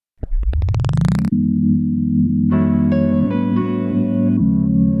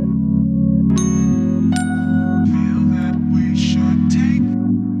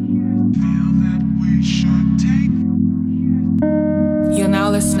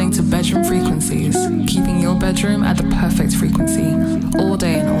listening to Bedroom Frequencies, keeping your bedroom at the perfect frequency, all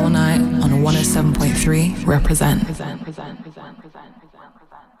day and all night on 107.3 Reprezent.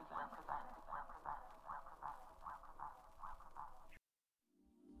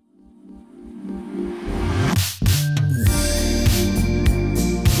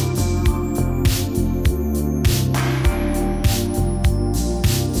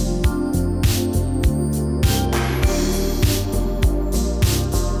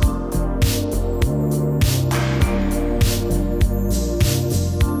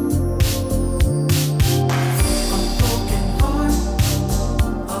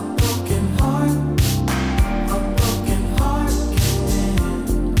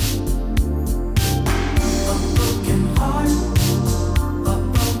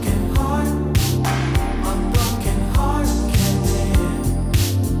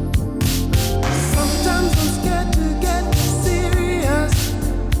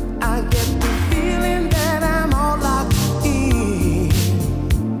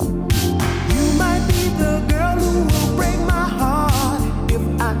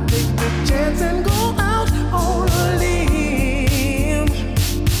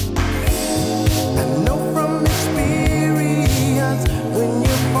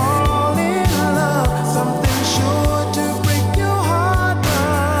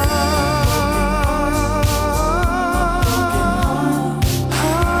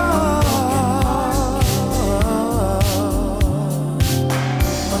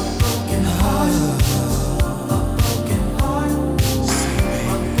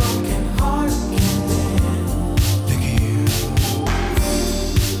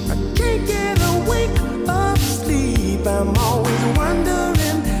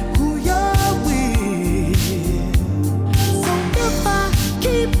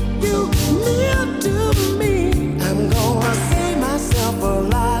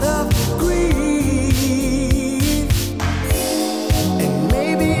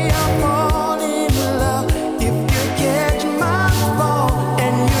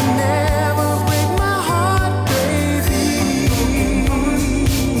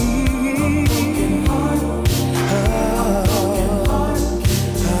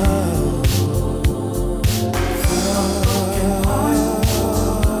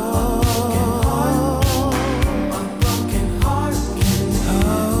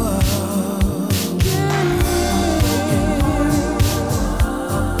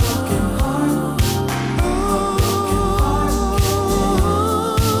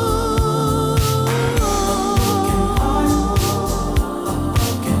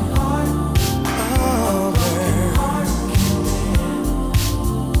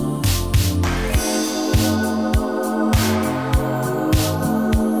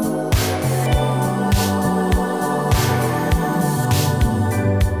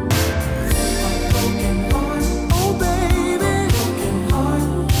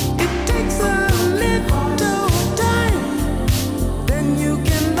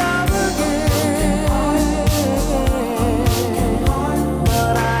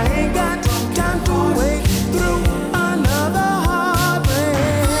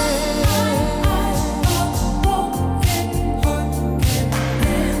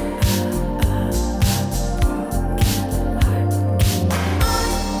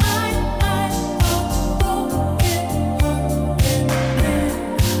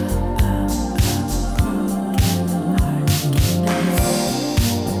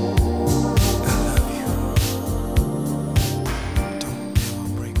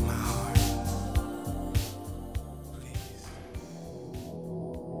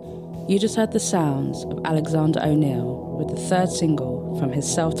 You just heard the sounds of Alexander O'Neal with the third single from his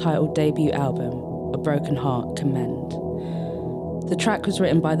self-titled debut album, A Broken Heart Can Mend. The track was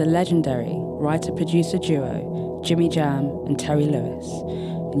written by the legendary writer-producer duo Jimmy Jam and Terry Lewis,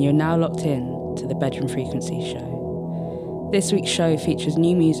 and you're now locked in to the Bedroom Frequency Show. This week's show features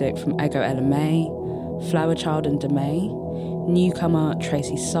new music from Ego LMA, Flower Child and Demay, newcomer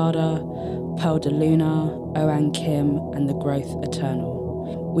Tracy Sada, Pearl de Luna, Oan Kim, and The Growth Eternal.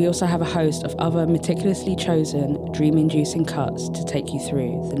 We also have a host of other meticulously chosen, dream-inducing cuts to take you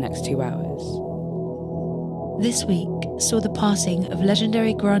through the next 2 hours. This week saw the passing of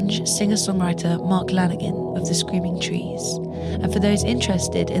legendary grunge singer-songwriter Mark Lanigan of the Screaming Trees. And for those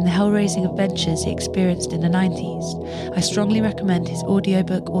interested in the hell-raising adventures he experienced in the 90s, I strongly recommend his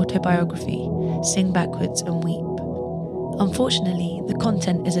audiobook autobiography, Sing Backwards and Weep. Unfortunately, the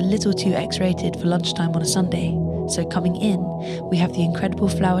content is a little too X-rated for lunchtime on a Sunday, so coming in, we have the incredible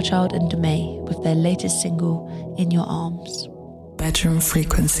Flower Child and Demay with their latest single, In Your Arms. Bedroom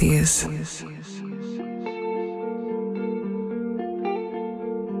Frequencies.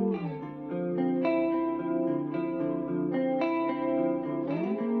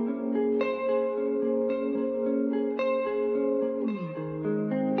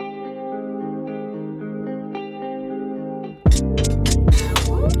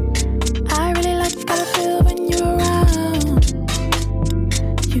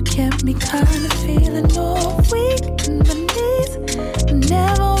 me kinda feeling all weak in my knees.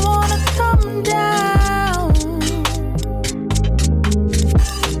 Never wanna come down.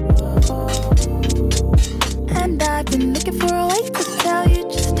 And I've been looking for a way to tell you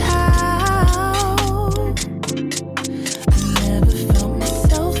just how. I never felt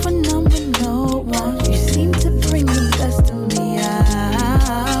myself when I'm with no one. You seem to bring the best of me out.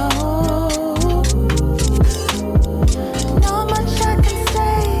 Not much I can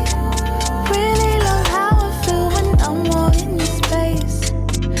say. Really love how I feel when I'm all in your space.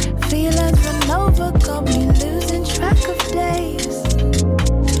 Feelings run over, got me losing track of days.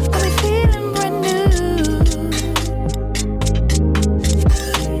 Got me feeling brand new.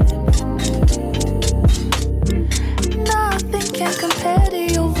 Nothing can compare to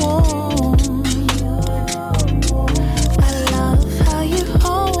your warmth. I love how you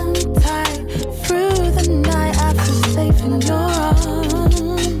hold me tight through the night. I feel safe in your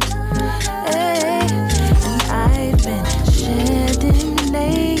arms. Hey. And I've been shedding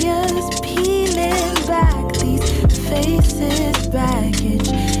layers, peeling back these faces, baggage,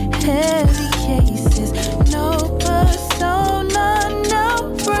 heavy cases. No persona, no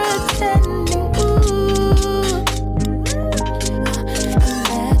pretending. Ooh.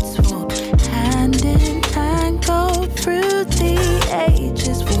 Let's walk hand in hand, go through the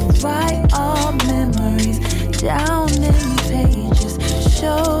ages. We'll write our memories down in pages.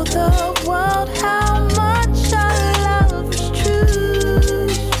 Show the world how much our love was true.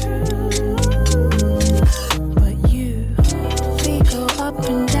 But we go up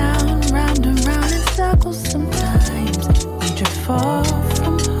and down, round and round in circles sometimes. We drift far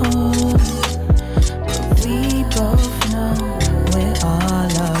from home, but we both know where our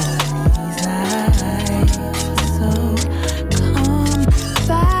love resides. So come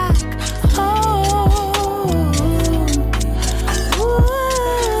back home. Ooh.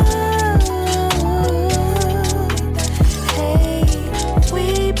 Hey, we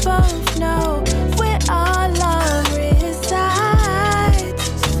both know where our love resides.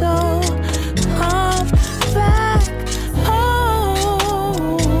 So come back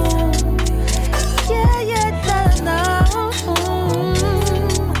home. Yeah,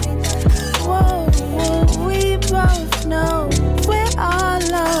 whoa, we both know where our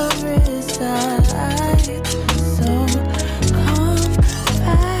love resides. So come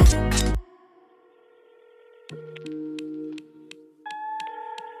back.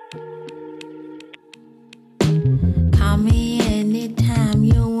 Call me anytime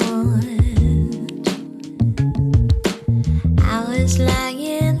you want. I was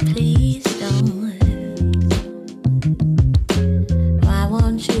lying, please don't. Why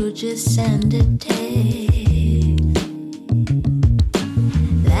won't you just send a text?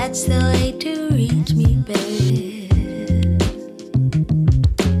 That's the way to reach me best.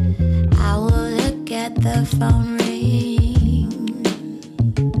 I will look at the phone ring,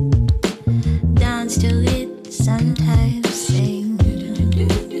 dance to it, sometimes sing.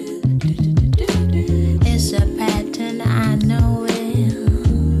 It's a pattern I know well,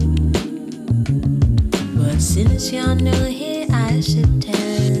 but since you're new here, I should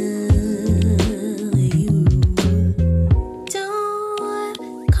tell you.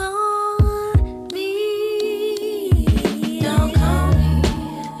 Don't call me. Don't call me.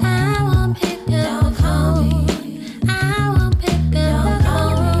 I won't pick up the phone. I won't pick up the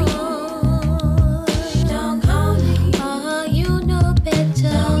phone. Don't call me. Oh, you know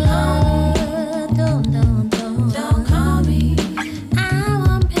better. Don't call me. I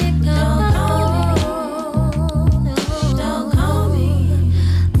won't pick up the phone. Don't call me.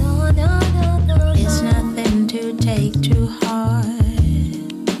 No. It's nothing to take too hard.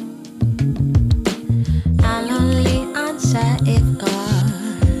 I'll only answer if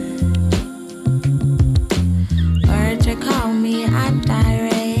God were to call me at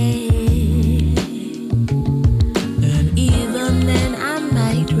direct. And even then I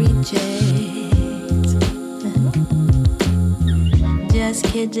might reject. Just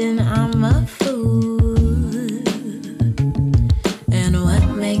kidding, I'm a fool. And what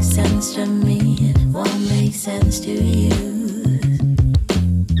makes sense to me won't make sense to you.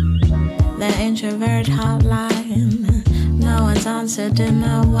 The introvert hotline, no one's answered in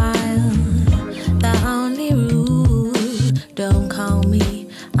a while. The only rule, don't call me,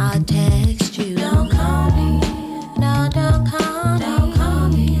 I'll text you. Don't call me. No, don't call me. Don't call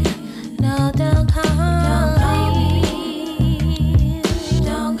me. No, don't call me.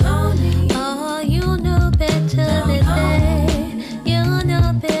 Don't call me. Oh, you know better than that. You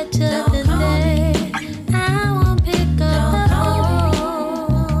know better than that. I won't pick up the phone.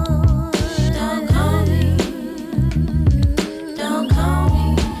 Don't call me. Don't call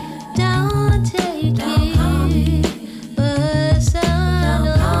me.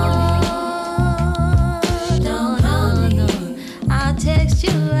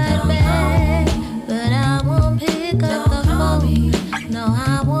 right back, but I won't pick up the phone. No,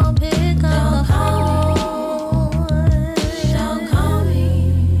 I won't pick up the phone. Don't call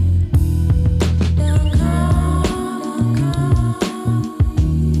me. Don't call.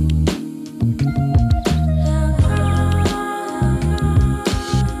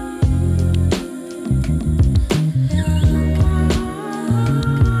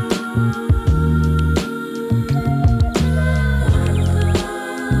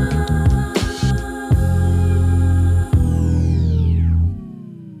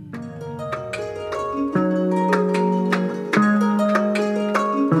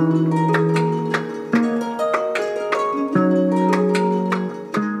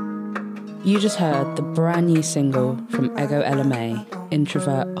 You just heard the brand new single from Ego LMA,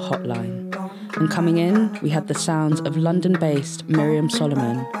 Introvert Hotline. And coming in, we had the sounds of London-based Miriam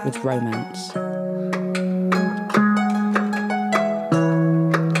Solomon with Romance.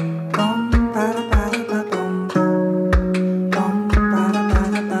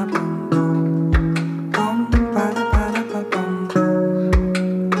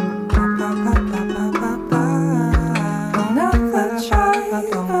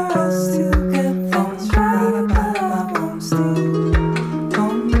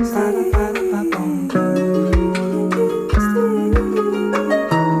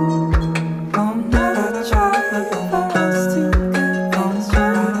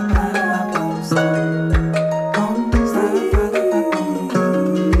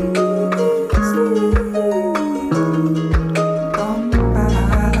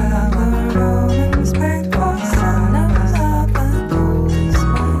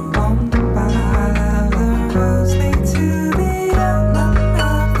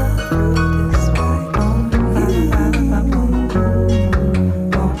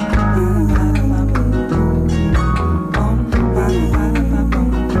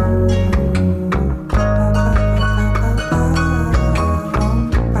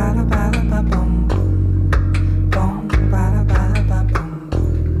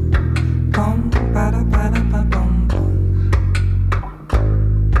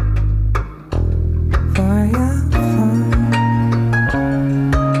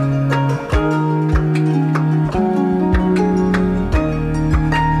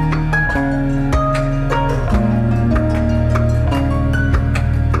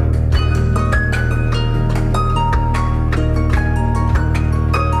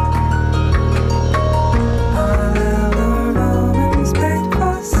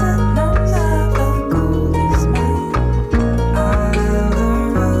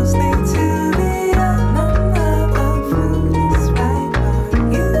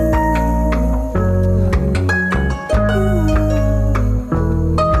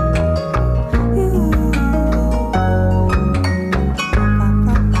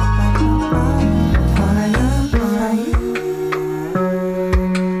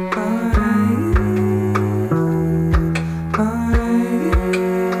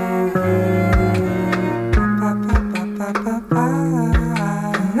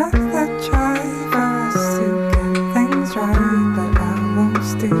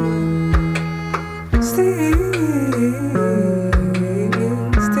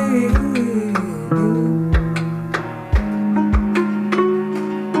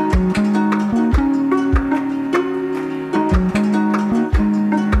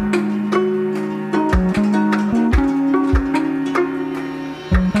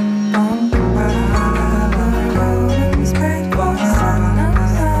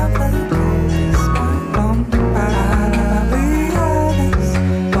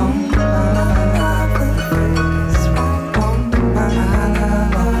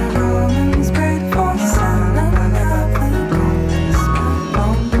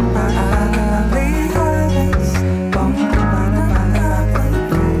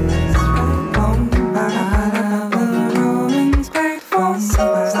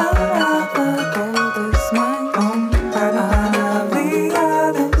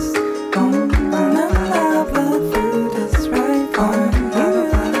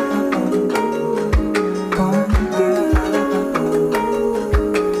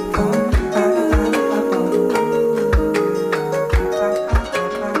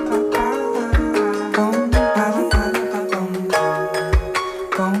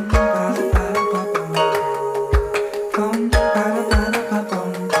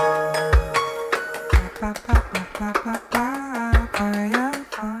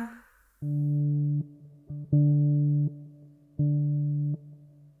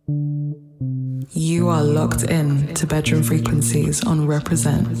 You are locked in to Bedroom Frequencies on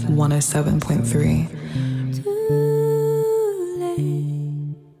Reprezent 107.3. Too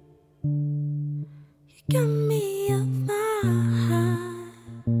late. got me off my high,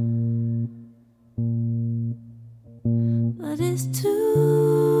 but it's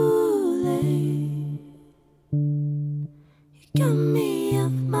too late. You got me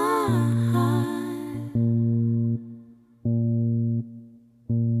off my high.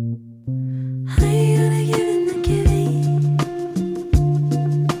 How you gonna give in the giving?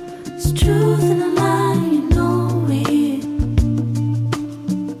 It's truth and a lie, you know it.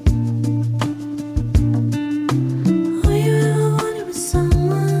 All you ever wanted was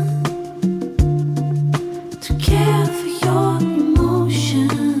someone to care for your emotion.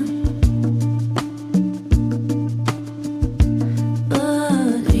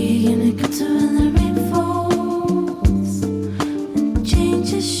 But we're gonna go to when the rain falls and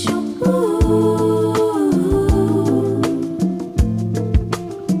changes your mood.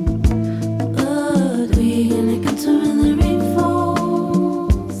 But we're gonna go to when the rain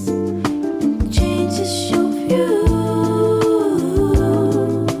falls and changes your view.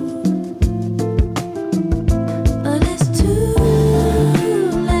 But it's too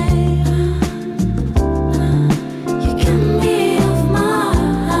late. You got me off my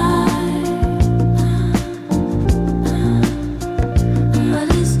high. But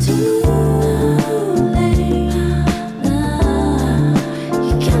it's too late.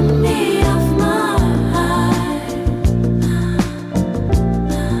 You got me off my high.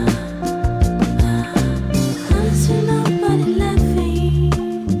 I don't see nobody laughing.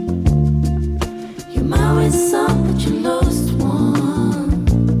 You might win some, but you lost one.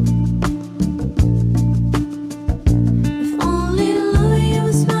 If only Louis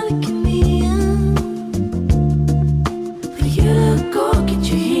was not a comedian, for you to go get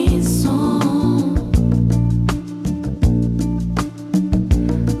your hands on.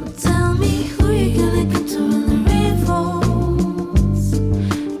 Tell me who you gonna go to when the rain falls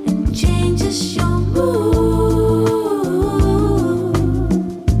and changes your mood.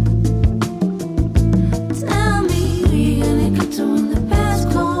 Tell me who you gonna go to when the past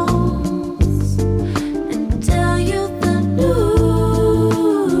calls and tell you the news.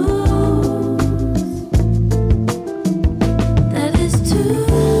 That is too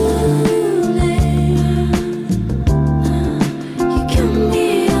late. You got me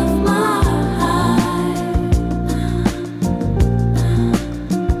off my high.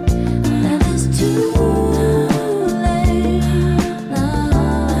 That is too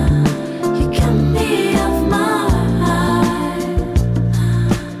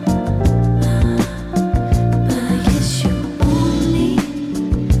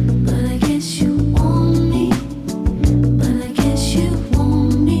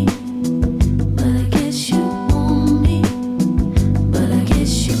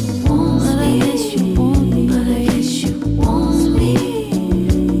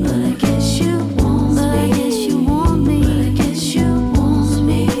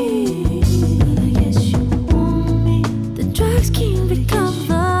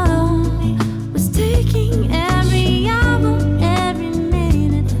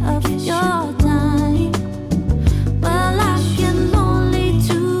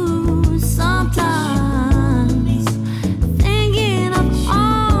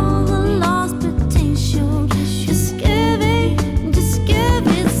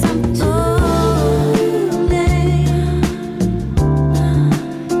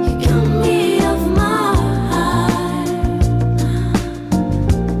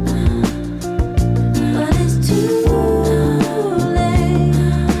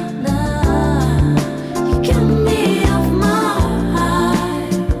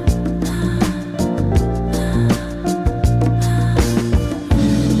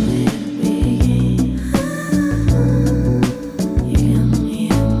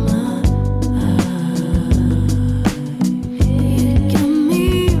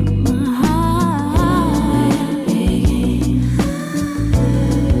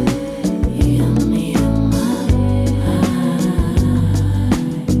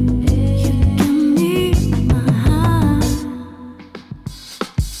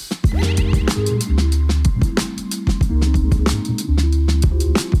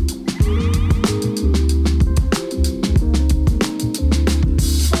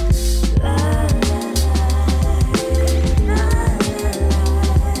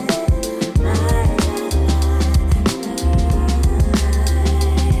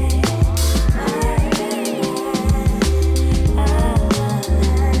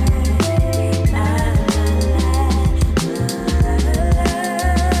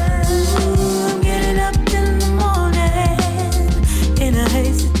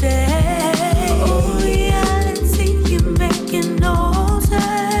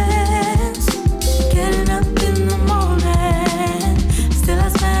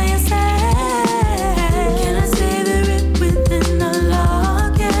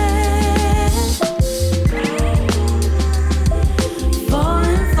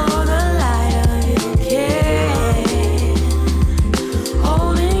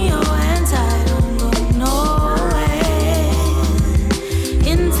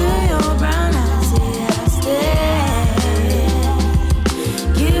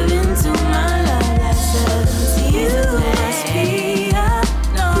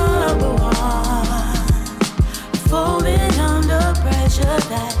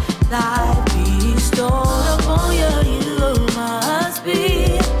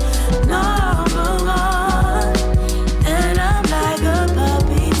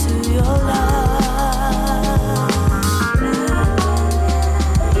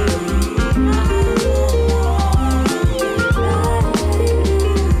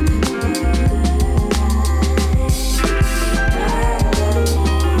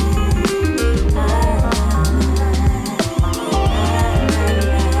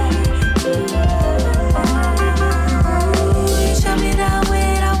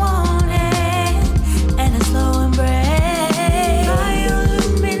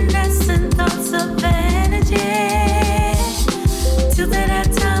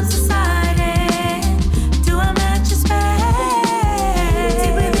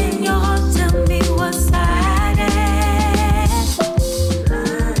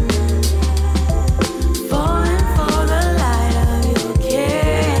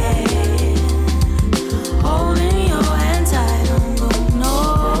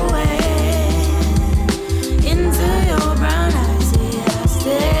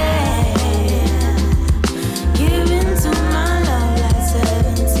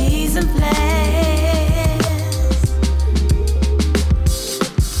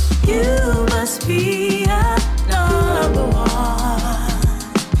You must be a number one,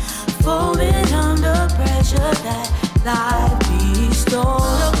 folding under pressure that life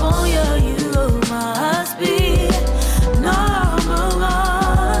bestowed upon you. You must be number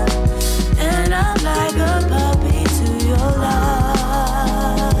one, and I'm like a puppy to your love.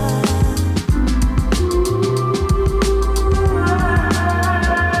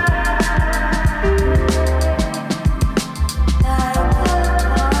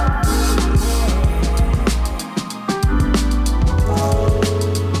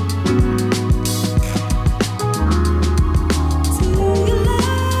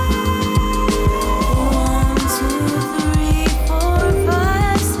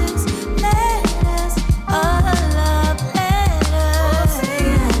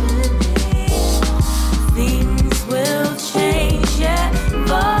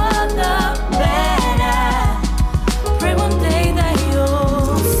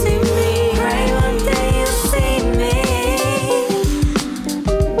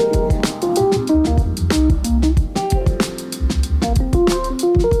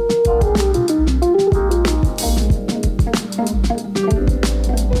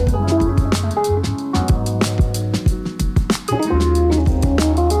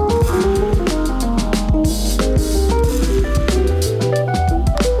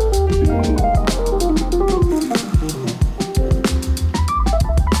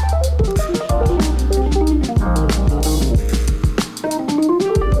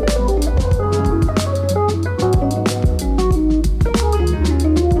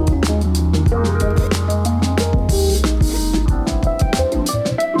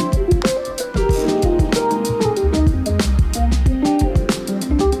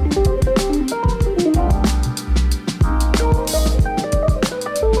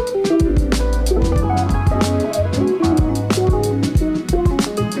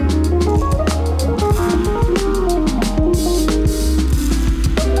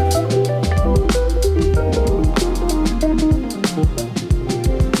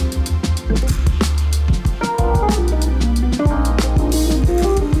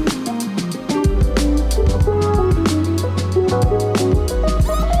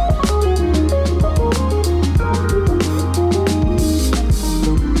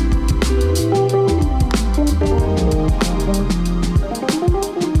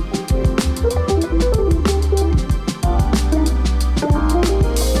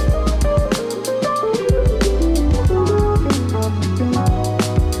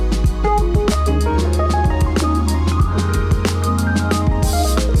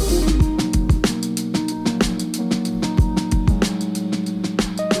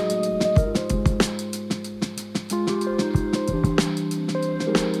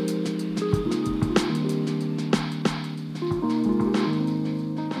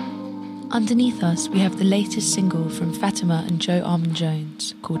 Underneath us, we have the latest single from Fatima and Joe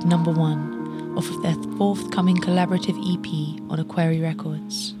Armon-Jones called Number One, off of their forthcoming collaborative EP on Aquari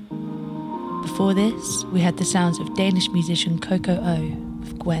Records. Before this, we had the sounds of Danish musician Coco O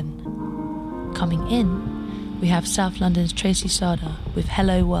with Gwen. Coming in, we have South London's Tracy Sada with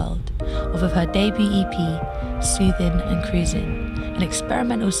Hello World, off of her debut EP, Soothin' and Cruisin', an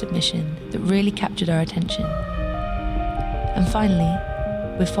experimental submission that really captured our attention. And finally,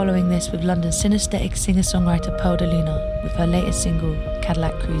 we're following this with London's synesthetic singer-songwriter Pearl de Luna with her latest single,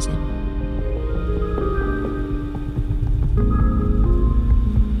 Cadillac Cruisin'.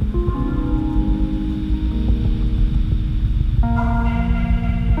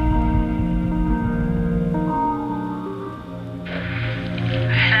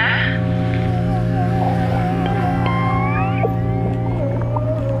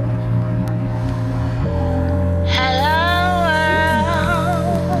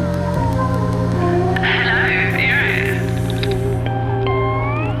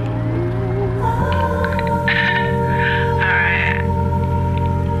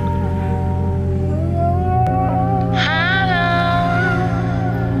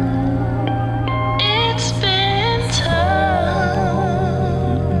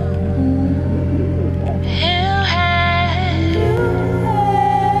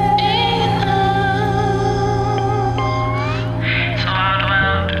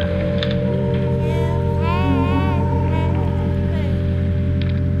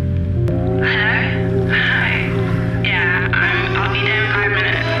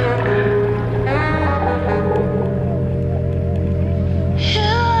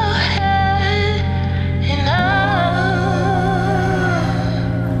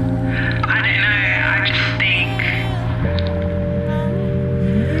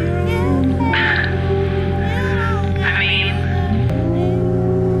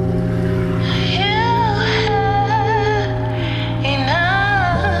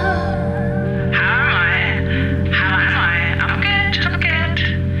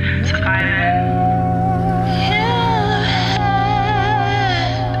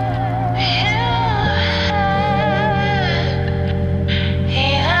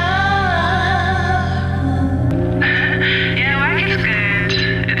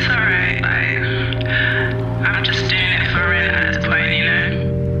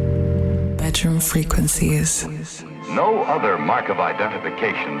 frequencies. No other mark of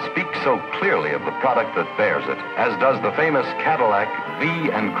identification speaks so clearly of the product that bears it as does the famous Cadillac V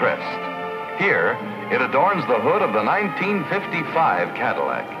and Crest. Here, it adorns the hood of the 1955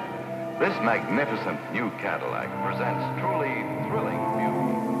 Cadillac. This magnificent new Cadillac presents truly thrilling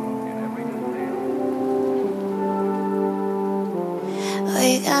beauty in every detail.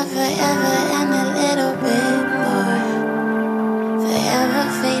 We got forever and a little bit more. Forever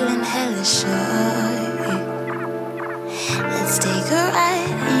feeling hella sure. Let's take a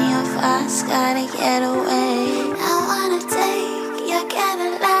ride in your fast, gotta get away. I wanna take your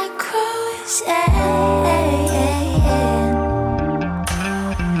Cadillac cruise, Take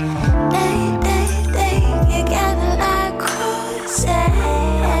your Cadillac cruise,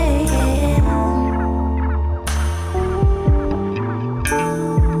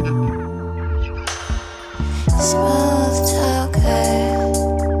 Smooth talker,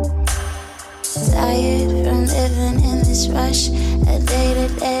 tired from living in this rush, a day to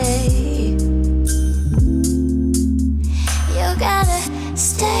day. You gotta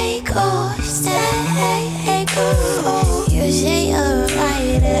stay cool, stay cool. You say you're a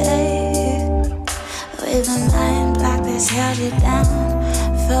writer with a mind block that's held you down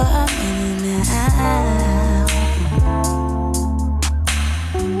for a minute now.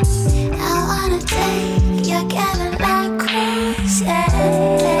 I wanna take your Cadillac cruise,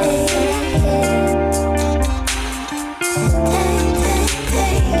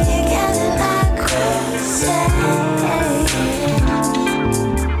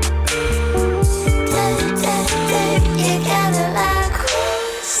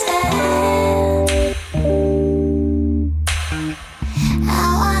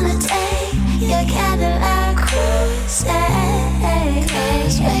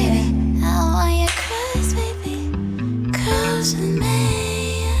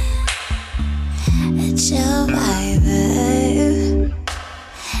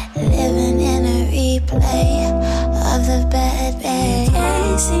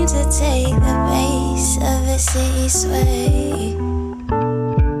 seem to take the pace of a city sway.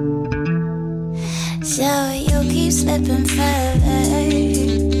 So you keep slipping further.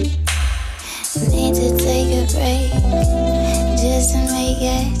 Need to take a break just to make a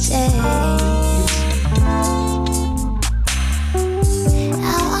change. I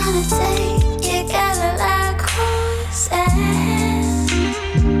wanna take your Cadillac cruising.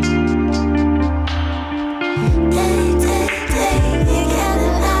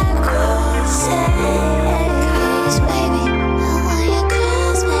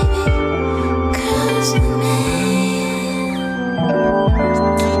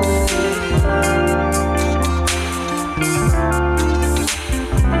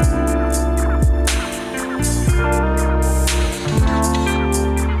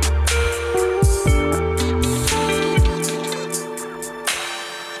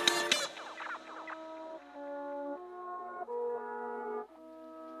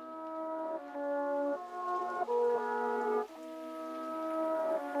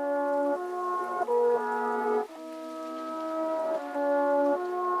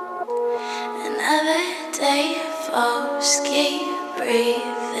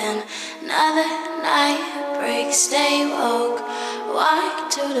 Stay woke, walk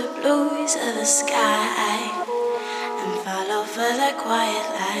to the blues of the sky, and follow for the quiet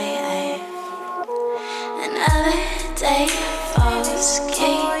light. Another day falls,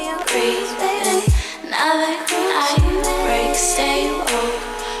 keep breathing. Another night breaks, stay woke,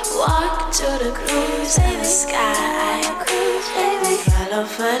 walk to the blues of the sky, and follow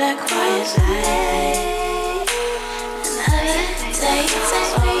for the quiet light. Another day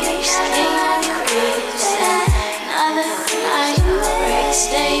falls, keep breathing.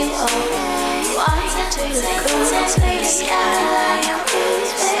 Stay woke, walk to the cruise of the sky,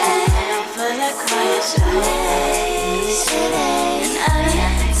 for the quiet light. Another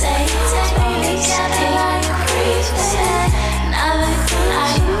day, always keep breathing. Another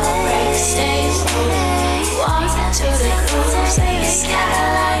night break, stay woke, walk to the cruise of the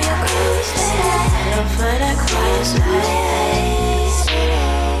sky, for the quiet light.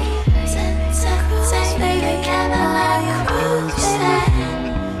 Baby, Cadillac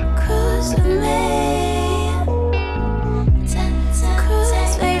cruise with me.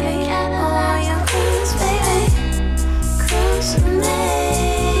 Cruise, baby, Cadillac cruise, baby, cruise with me.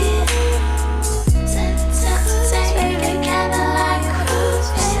 Baby, Cadillac cruise,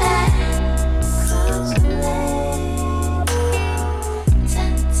 cruise with me.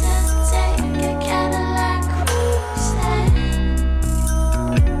 Take your Cadillac cruise.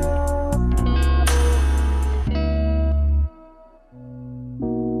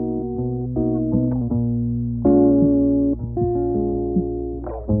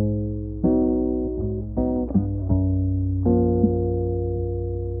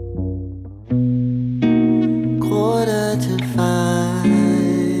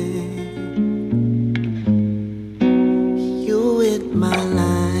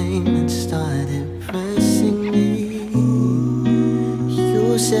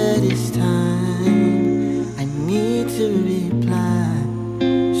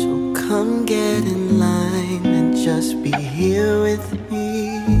 Come get in line and just be here with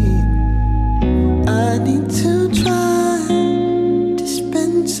me. I need to try to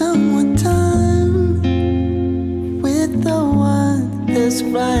spend some more time with the one that's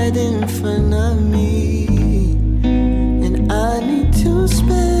right in front of me. And I need to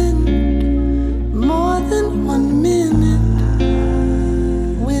spend more than 1 minute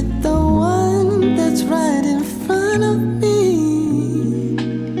with the one that's right in front of me.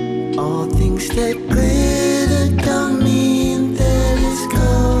 All things that glitter don't mean that it's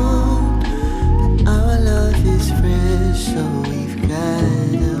gold, but our love is fresh, so we've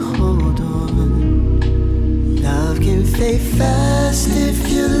gotta hold on. Love can fade fast if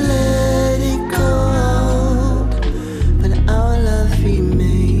you let it go out, but our love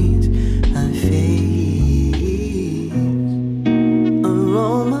remains unfazed.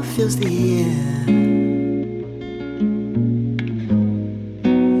 Aroma fills the air.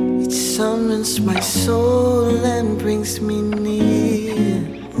 It summons my soul and brings me near.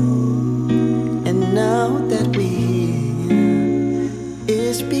 And now that we're here,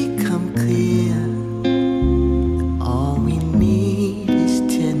 it's become clear. All we need is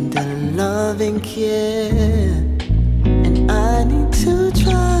tender love and care. And I need to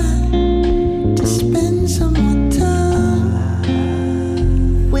try to spend some more time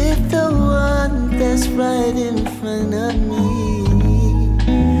with the one that's right in front of me.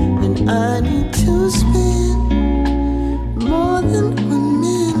 And I need to spend more than 1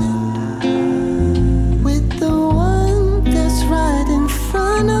 minute with the one that's right in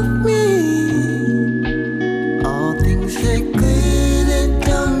front of me. All things that glitter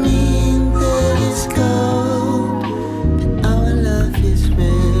don't mean that it's gold, but our love is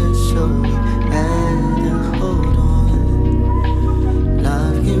real, so we gotta hold on.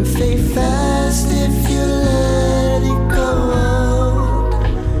 Love can fade fast if you let it go out,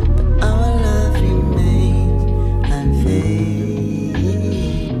 but our love remains unfazed.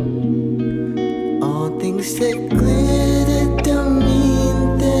 All things that glitter don't mean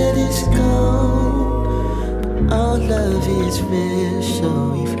that it's gold, but our love is real, so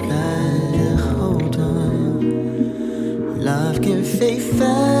we've gotta hold on. Love can fade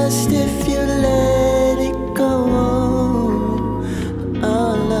fast if you let it go, but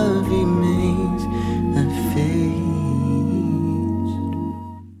our love remains unfazed.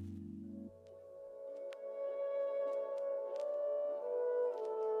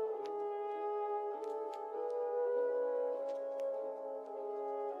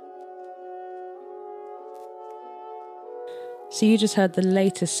 So you just heard the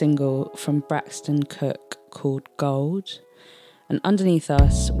latest single from Braxton Cook called Gold. And underneath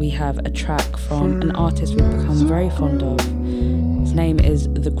us, we have a track from an artist we've become very fond of. His name is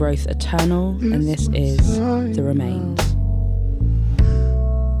The Growth Eternal, and this is The Remains.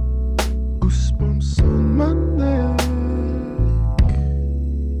 Goosebumps on my neck.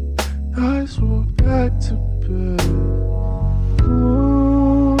 Eyes roll back to bed.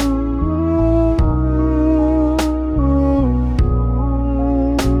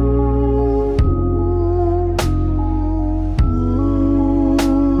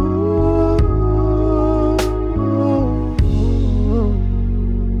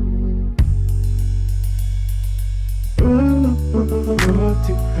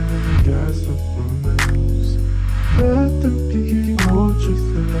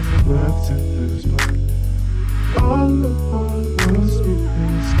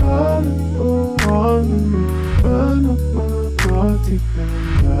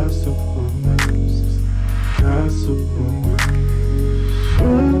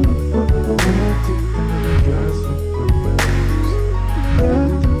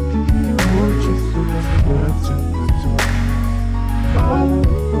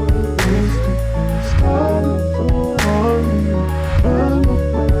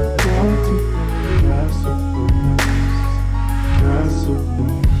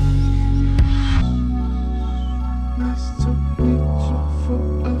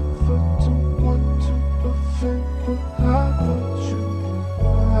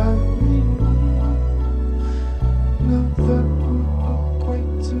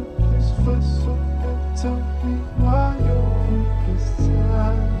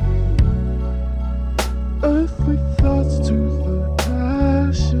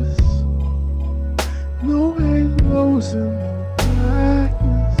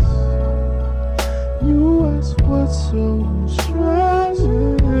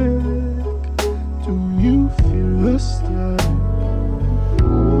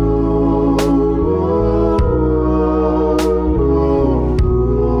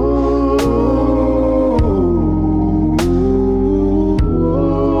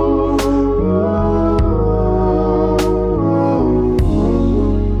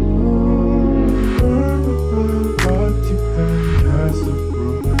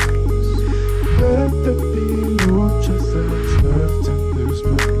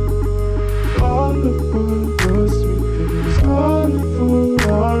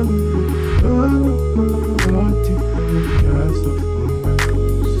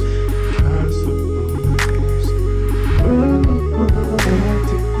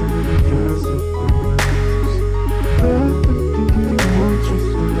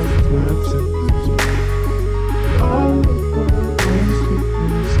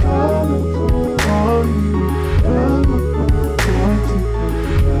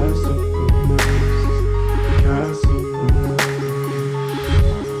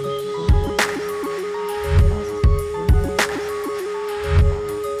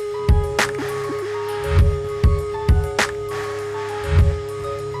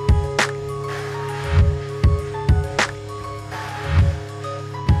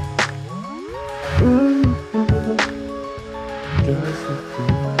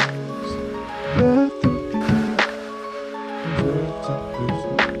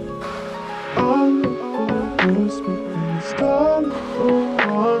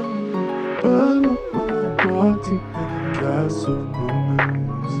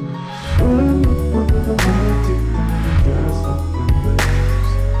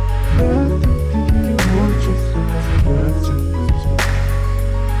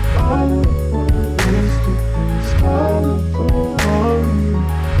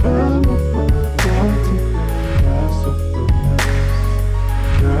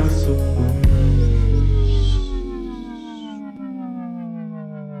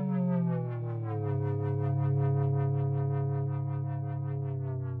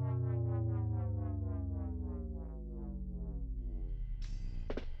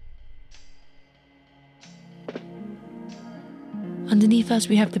 Underneath us,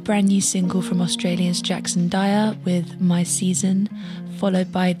 we have the brand new single from Australia's Jackson Dyer with My Season,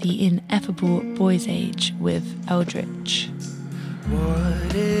 followed by the ineffable Boys Age with Eldritch.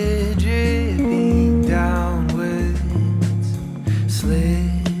 Water dripping downwards,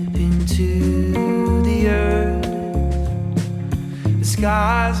 slip into the earth. The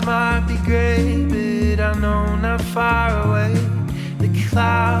skies might be grey, but I know not far away. The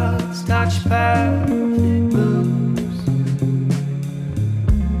clouds touch perfect blues.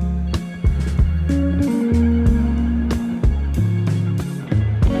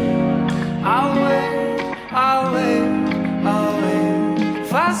 I'll wait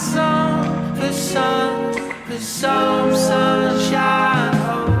for some sunshine.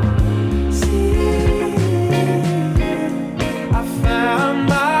 Oh, see, I found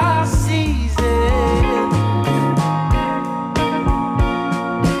my season.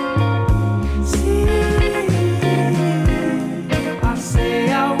 See, I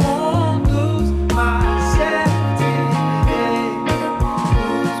say I won't lose myself today.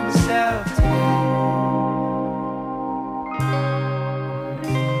 Lose myself today.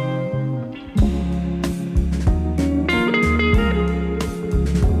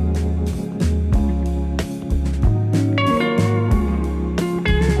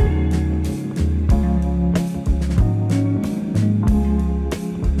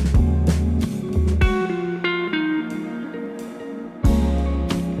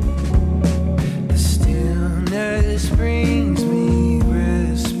 Brings me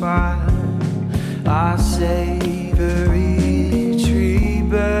respite. I savor each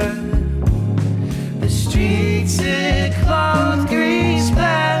rebirth. The streets are clothed green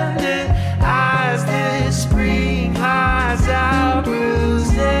splendor as the spring hides out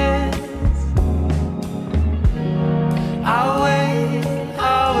bruises. I'll wait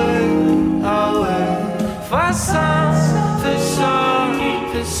for some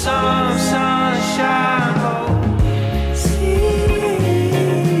sunshine.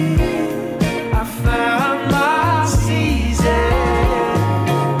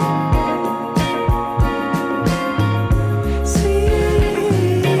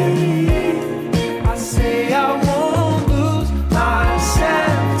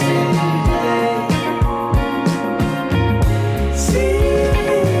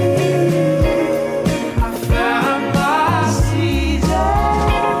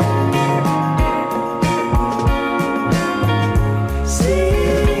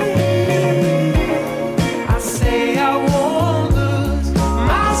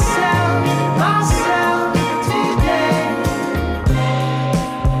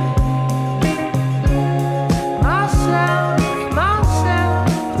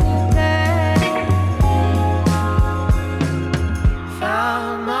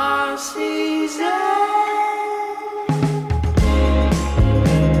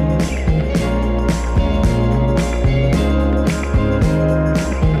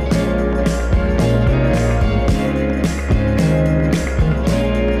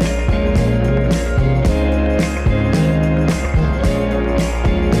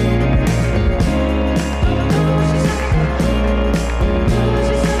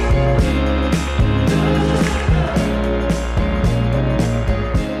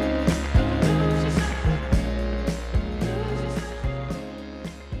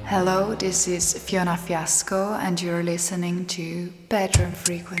 Hello, this is Fiona Fiasco, and you're listening to Bedroom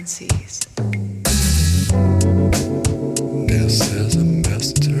Frequencies. This is a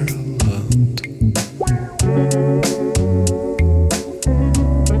masterland.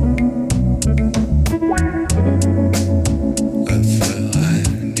 I feel I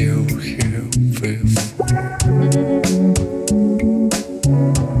knew you before.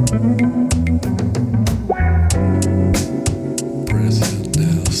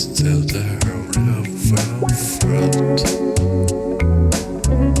 Still there river front.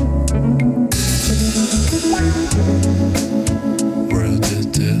 Where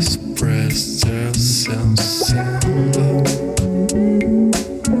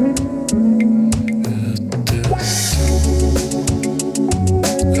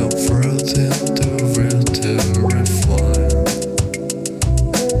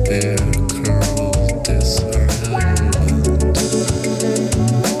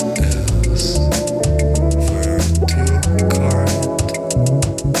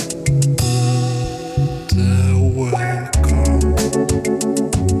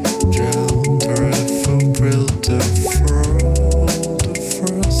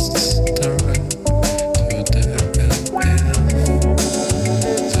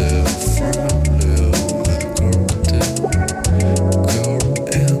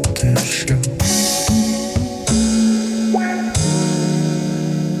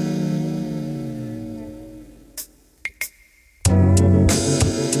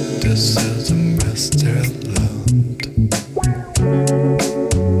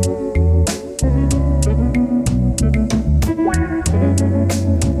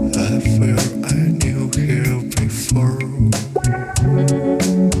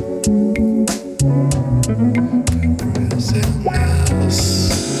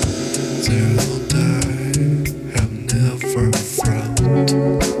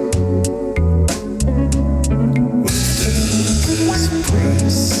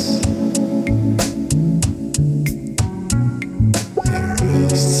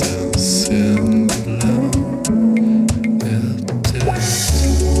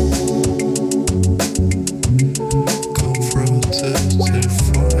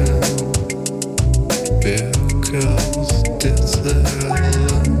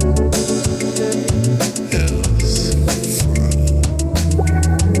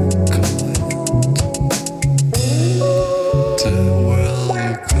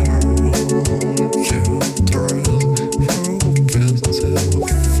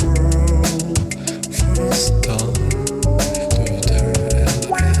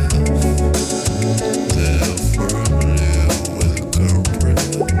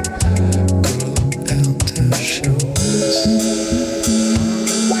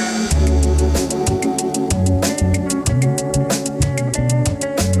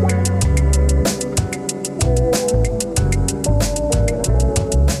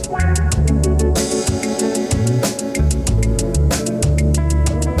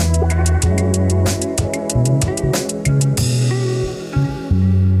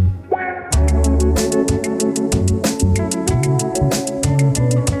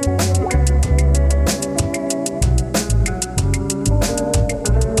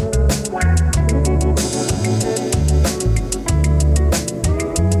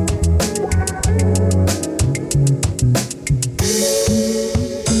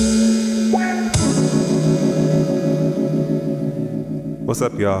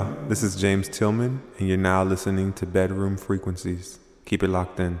What's up, y'all? This is James Tillman, and you're now listening to Bedroom Frequencies. Keep it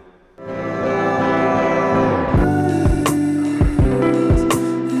locked in.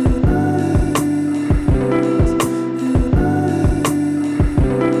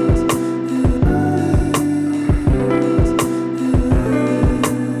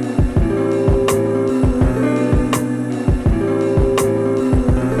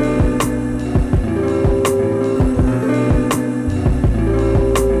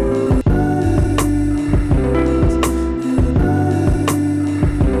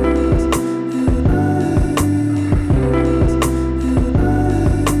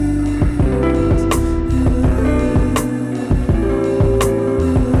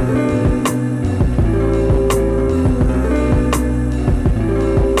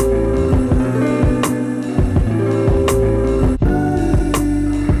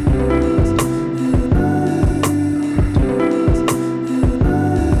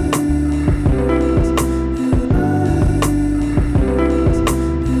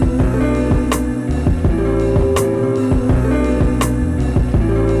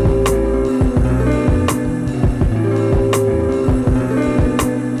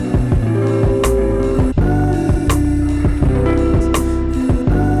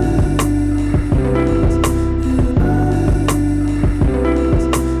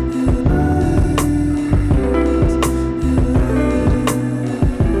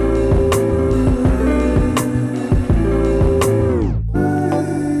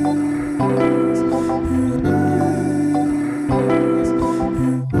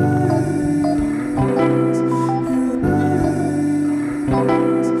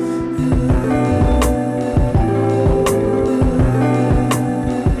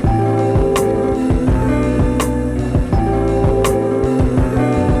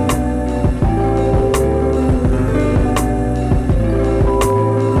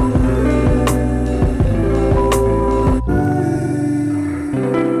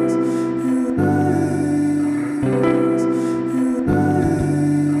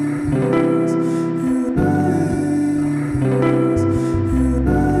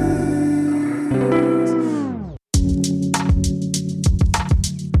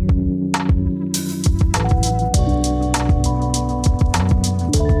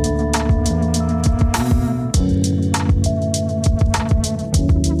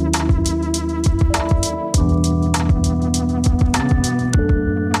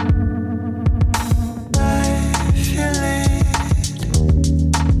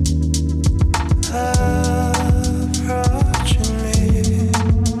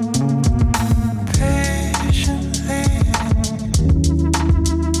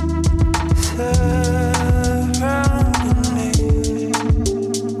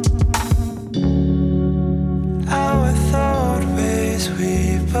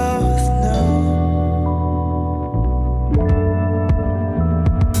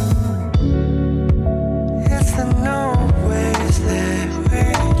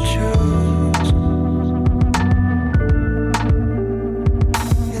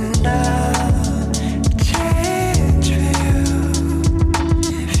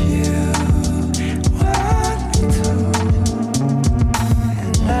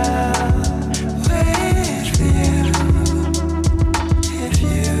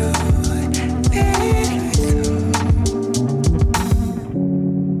 you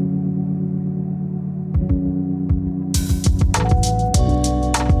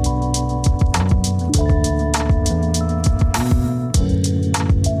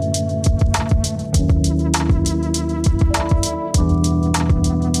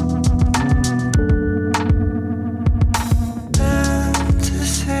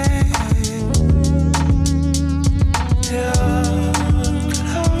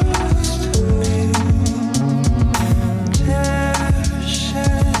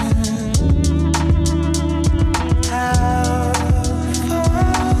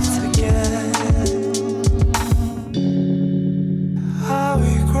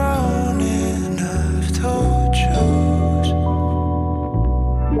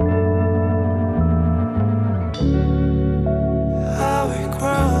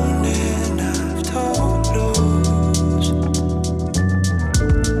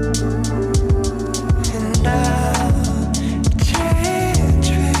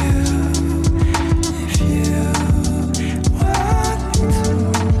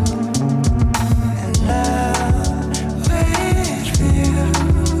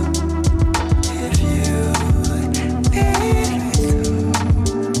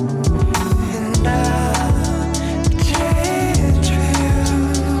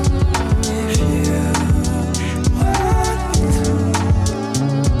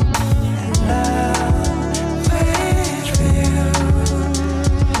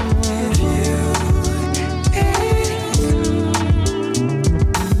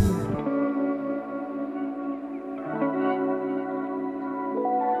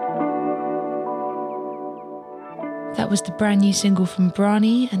was the brand new single from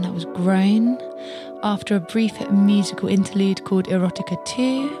Brani, and that was Grown. After a brief musical interlude called Erotica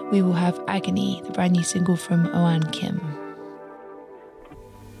 2, we will have Agony, the brand new single from Oan Kim.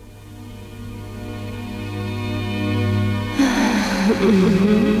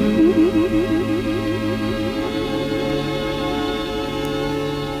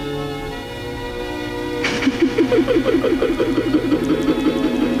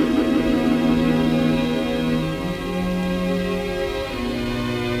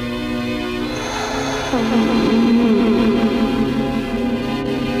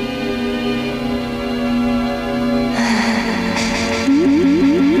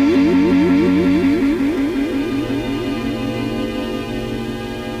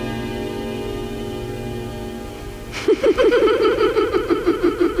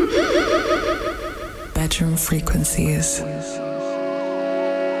 Bedroom frequencies.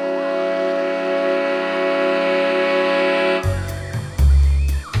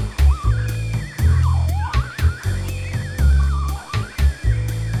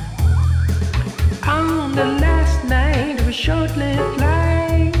 On the last night of a short-lived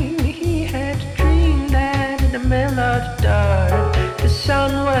life, he had a dream that in the middle of the dark, the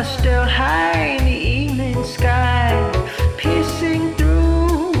sun was still high in the evening sky, piercing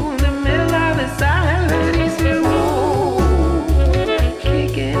through the middle of his island. He said, "Whoa,"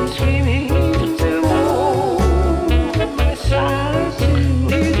 kicking, screaming. He said, "Whoa, my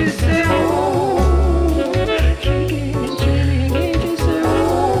solitude." He just said, "Whoa," kicking, screaming. He just said,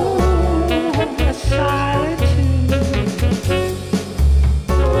 "Whoa, my solitude."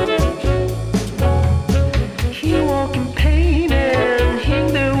 He woke in pain and he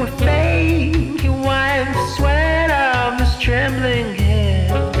knew with fame. He wiped the sweat off his trembling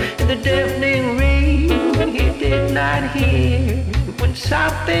head. In the deafening ring, he did not hear when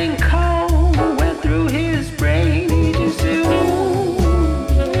something cold went through his brain. He just said, "Ooh,"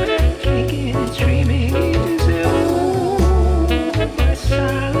 kicking and screaming. He just said, "Ooh, my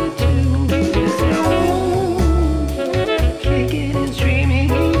solitude." He just said, "Ooh," kicking and screaming.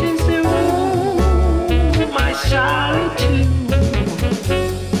 He just said, "Ooh, my solitude."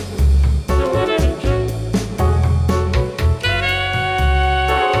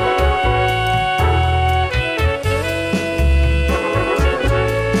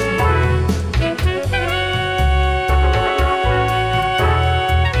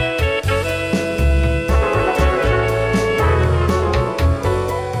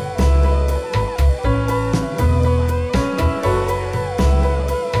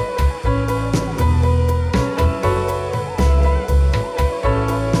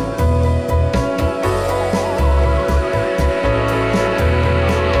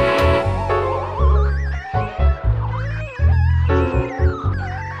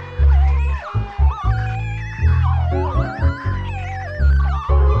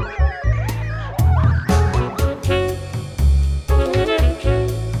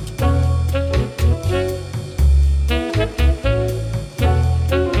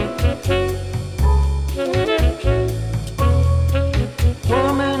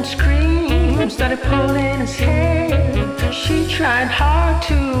 Woman screamed, started pulling his hair. She tried hard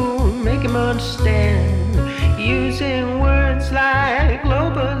to make him understand, using words like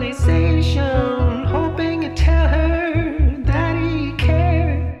globalization, hoping to tell her that he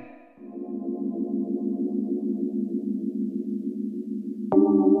cared.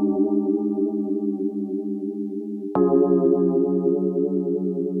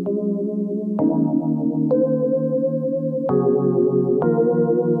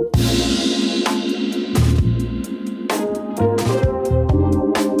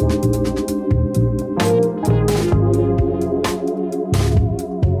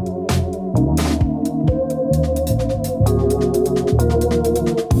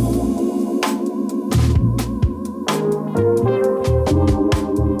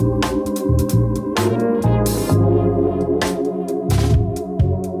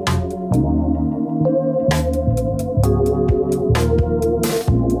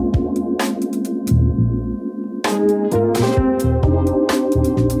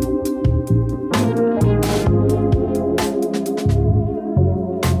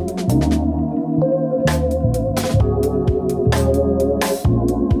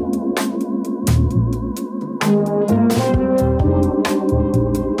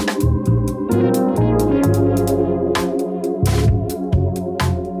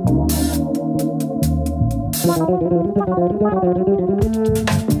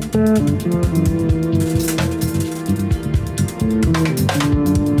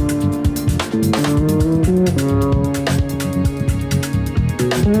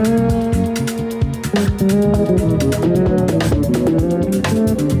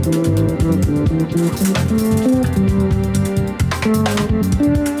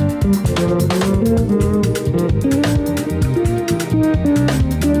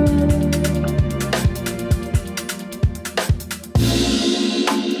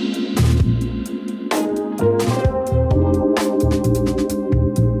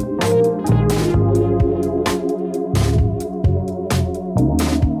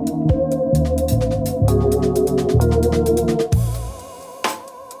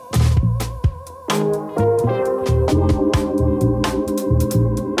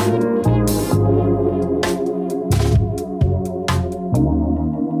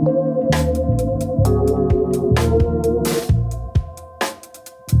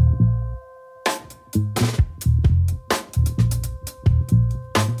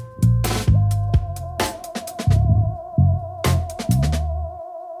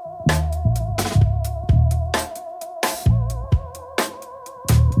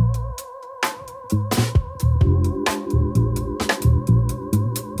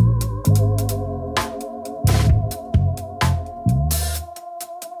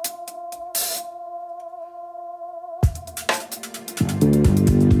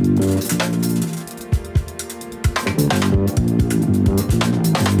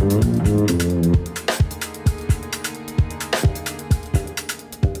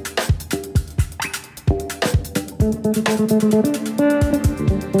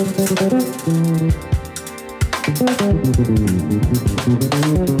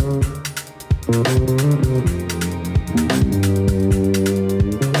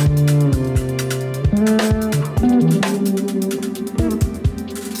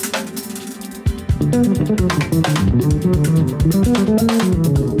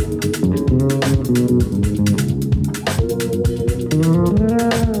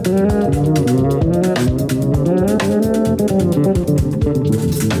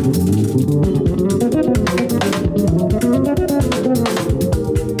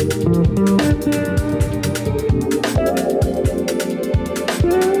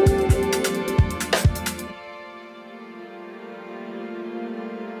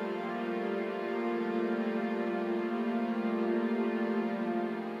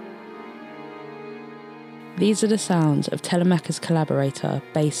 These are the sounds of Telemecca's collaborator,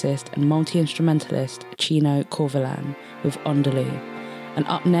 bassist and multi-instrumentalist Chino Corvalan with Ondaloo. And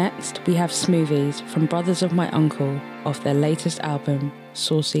up next, we have Smoothies from Brothers of My Uncle off their latest album,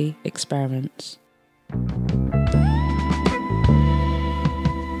 Saucy Experiments.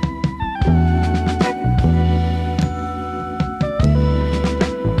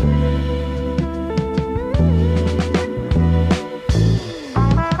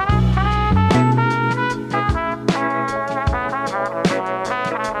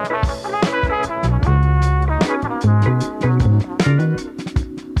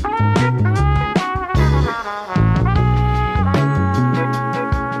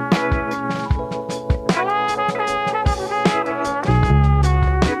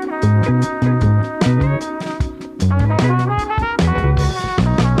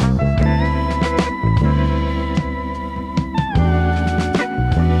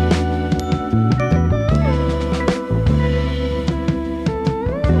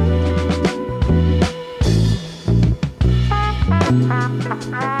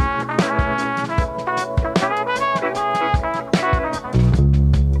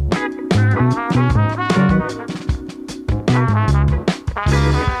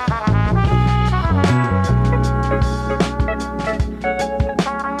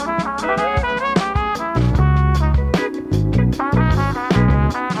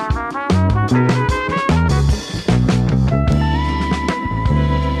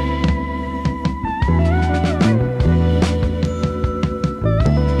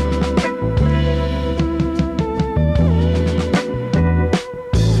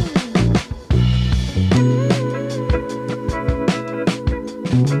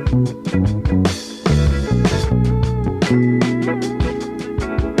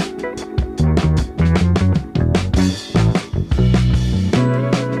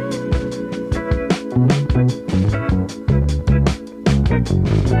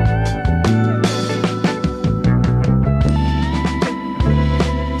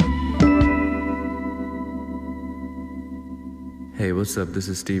 Hey, what's up? This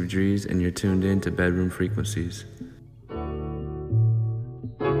is Steve Dries, and you're tuned in to Bedroom Frequencies.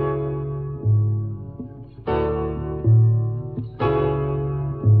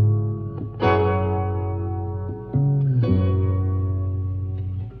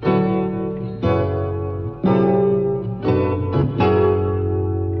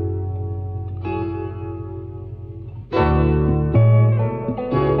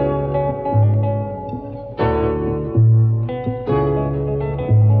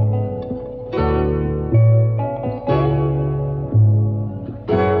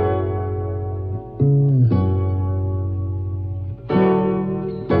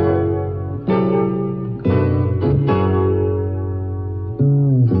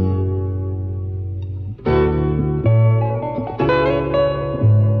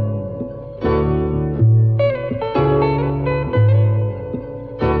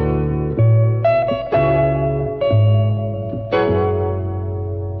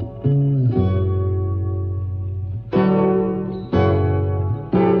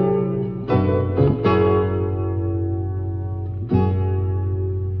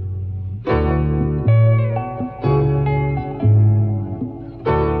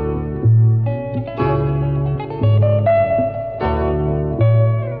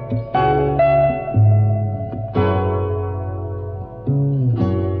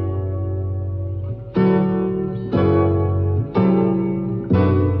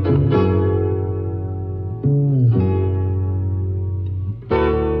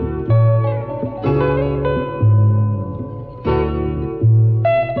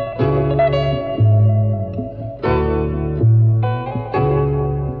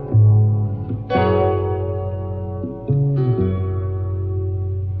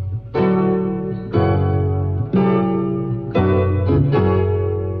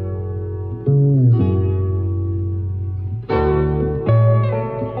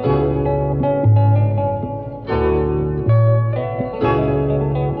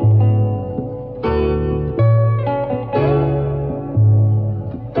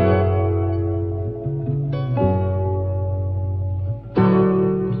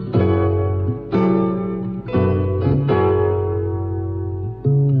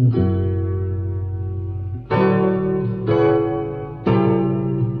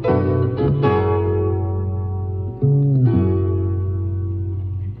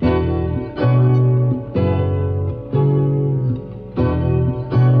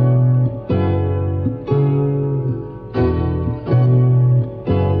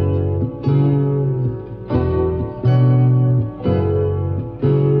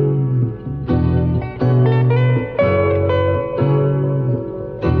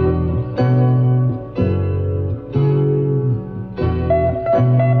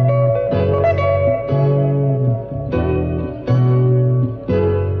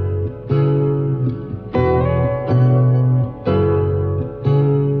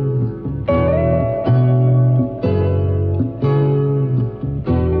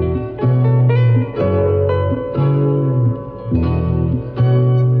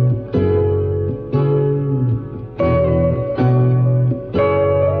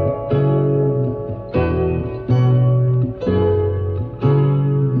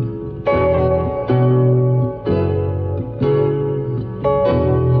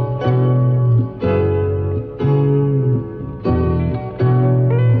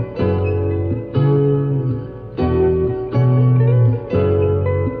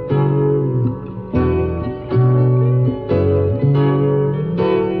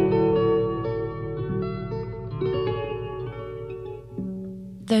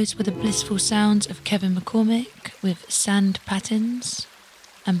 Those were the blissful sounds of Kevin McCormick with Sand Patterns.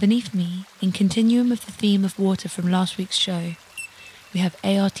 And beneath me, in continuum of the theme of water from last week's show, we have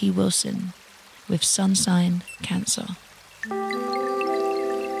A.R.T. Wilson with Sun Sign Cancer.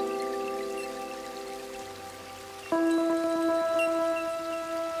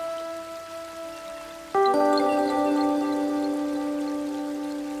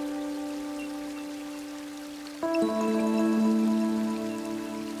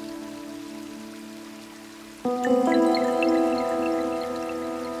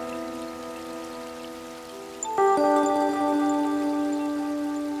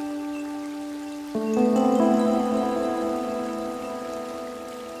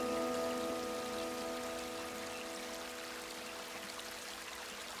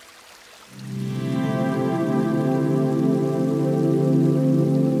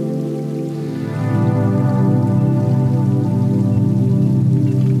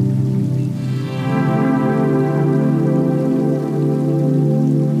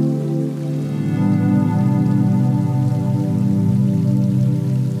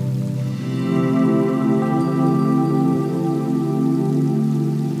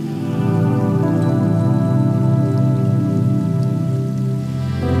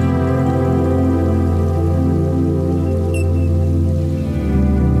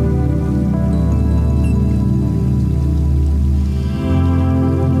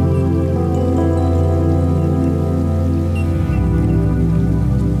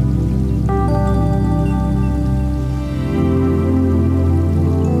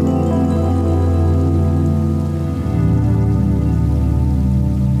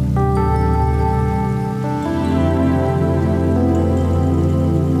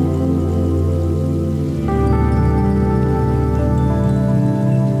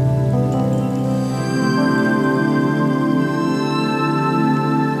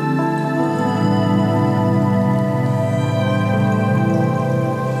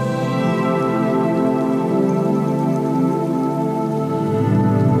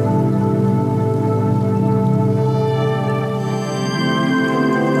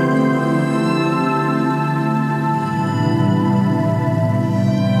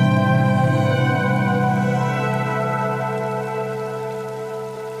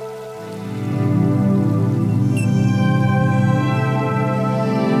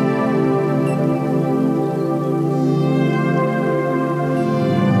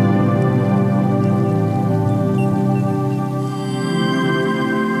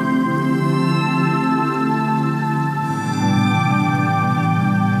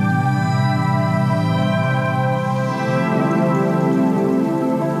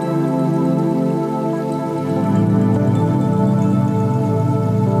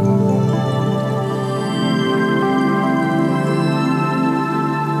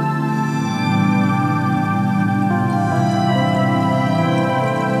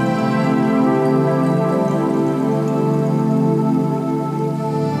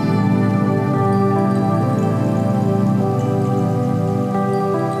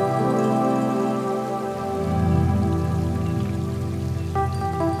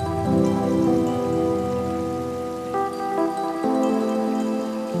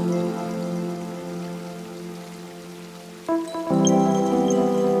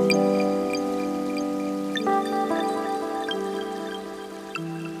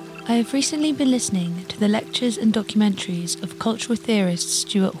 I have recently been listening to the lectures and documentaries of cultural theorist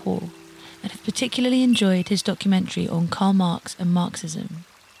Stuart Hall, and have particularly enjoyed his documentary on Karl Marx and Marxism.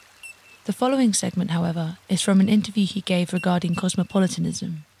 The following segment, however, is from an interview he gave regarding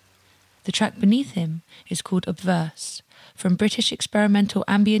cosmopolitanism. The track beneath him is called Obverse, from British experimental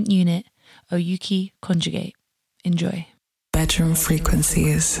ambient unit Oyuki Conjugate. Enjoy. Bedroom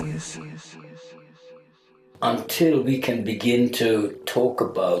frequencies. Until we can begin to talk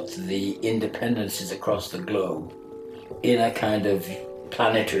about the independencies across the globe in a kind of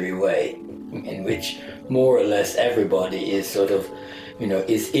planetary way, in which more or less everybody is sort of,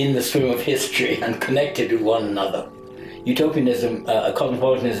 is in the stream of history and connected to one another. Utopianism,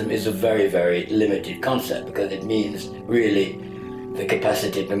 cosmopolitanism is a very, very limited concept because it means really the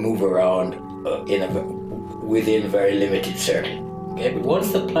capacity to move around within a very limited circle. Okay? But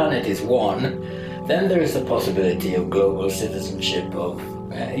once the planet is one, then there is the possibility of global citizenship, of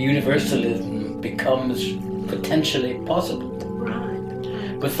universalism becomes potentially possible.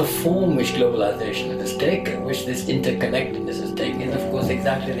 Right. But the form which globalization has taken, which this interconnectedness has taken, is of course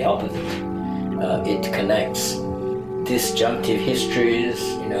exactly the opposite. It connects disjunctive histories,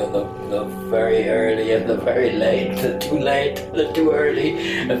 the very early and the very late, the too late, the too early,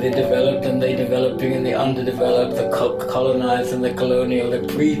 the developed and the developing and the underdeveloped, the colonized and the colonial, the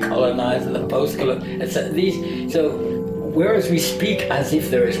pre-colonized and the post-colonial. So whereas we speak as if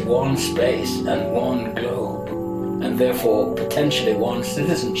there is one space and one globe, and therefore potentially one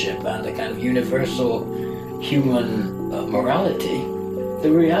citizenship and a kind of universal human morality,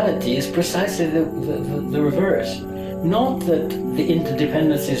 the reality is precisely the reverse. Not that the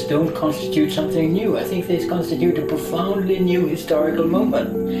interdependencies don't constitute something new. I think they constitute a profoundly new historical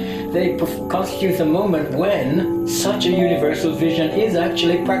moment. They constitute a moment when such a universal vision is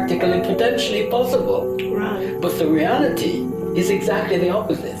actually practically, potentially possible. Right. But the reality is exactly the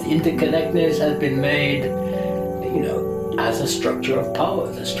opposite. The interconnectedness has been made, as a structure of power,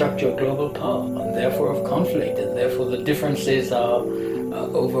 a structure of global power, and therefore of conflict, and therefore the differences are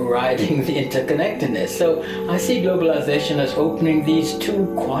overriding the interconnectedness. So I see globalization as opening these two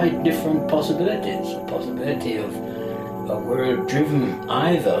quite different possibilities. A possibility of a world driven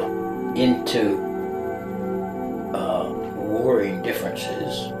either into warring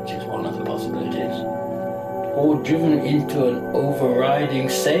differences, which is one of the possibilities, or driven into an overriding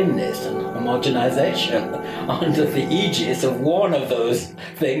sameness and homogenization under the aegis of one of those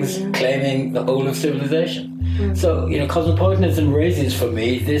things claiming the whole of civilization. So, cosmopolitanism raises for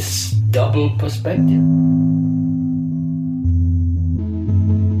me this double perspective.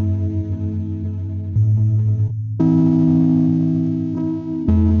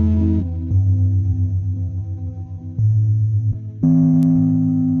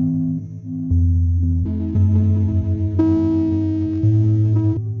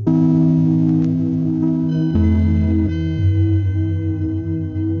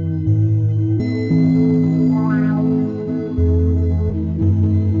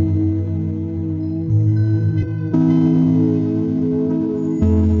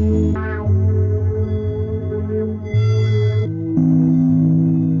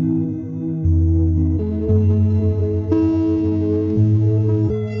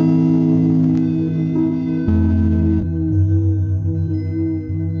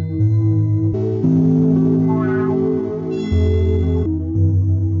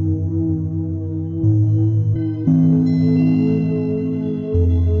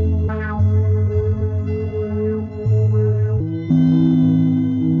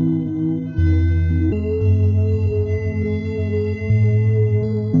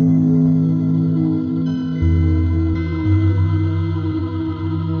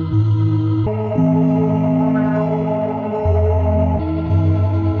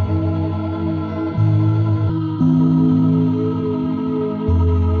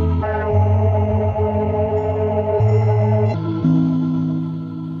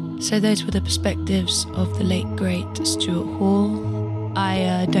 So those were the perspectives of the late, great Stuart Hall.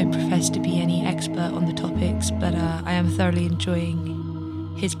 I don't profess to be any expert on the topics, but I am thoroughly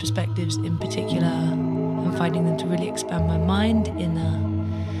enjoying his perspectives in particular and finding them to really expand my mind in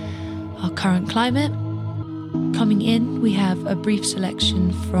our current climate. Coming in, we have a brief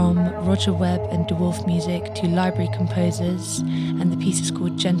selection from Roger Webb and DeWolf Music, two library composers, and the piece is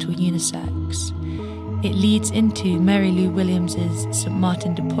called Gentle Unisex. It leads into Mary Lou Williams's St.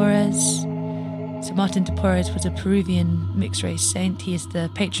 Martin de Porres. St. Martin de Porres was a Peruvian mixed-race saint. He is the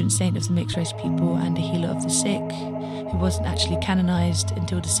patron saint of the mixed-race people and a healer of the sick, who wasn't actually canonized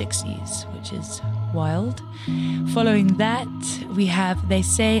until the 60s, which is wild. Following that, we have They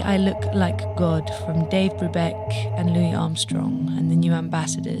Say I Look Like God from Dave Brubeck and Louis Armstrong and the New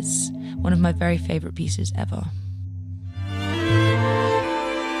Ambassadors, one of my very favorite pieces ever.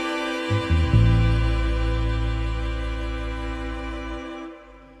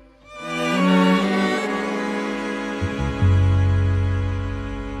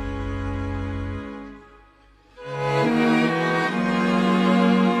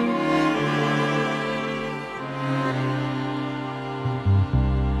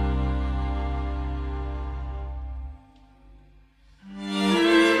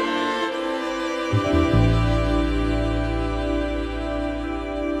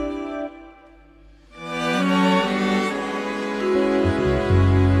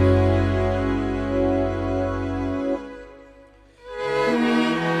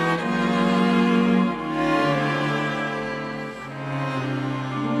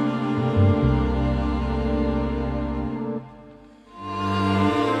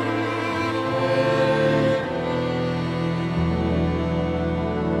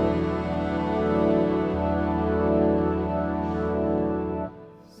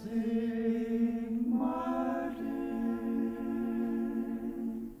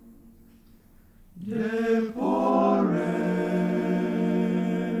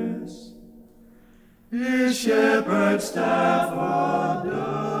 shepherd staff a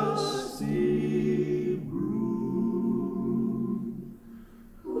dusty broom.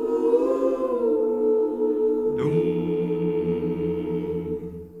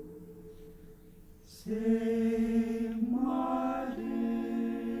 Saint Martin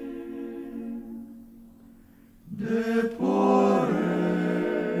de Porres,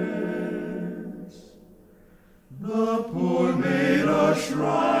 the poor made a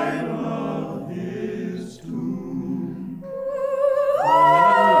shrine of his tomb.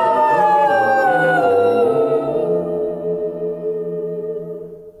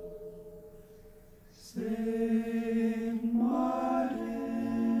 Saint Martin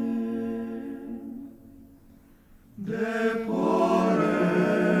de Porres,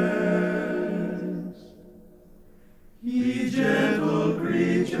 ye gentle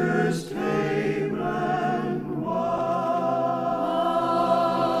creatures tame and wild.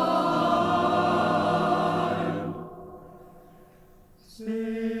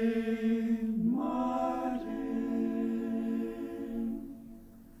 Saint Martin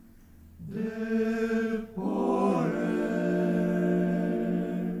de Porres,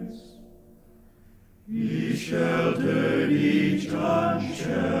 ye sheltered each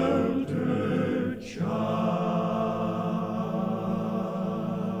unsheltered child.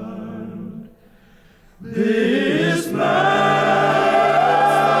 This man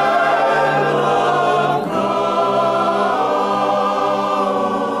of God,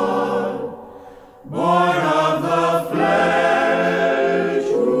 born of the flesh,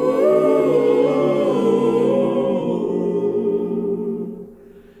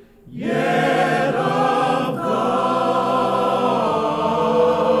 yet of God,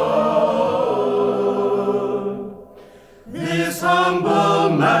 this humble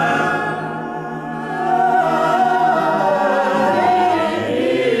man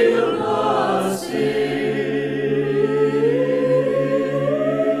healed the sick,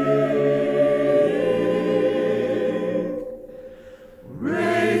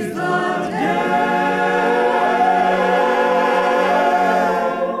 raised the dead,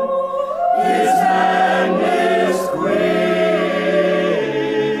 his hand is quick.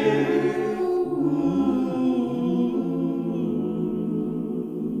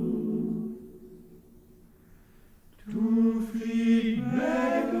 2 feet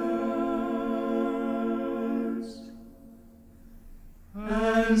beggars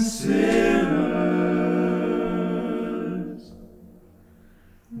and sinners,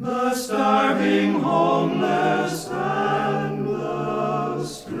 the starving, homeless, and the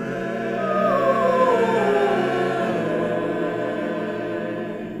stray.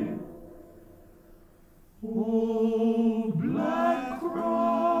 Oh, Black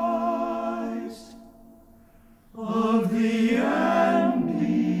Christ of the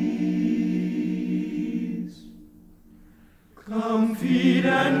Andes, come feed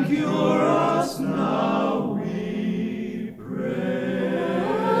and cure us now, we pray.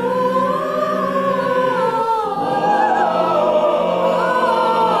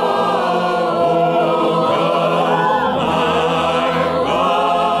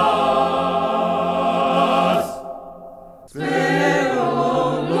 Spare, O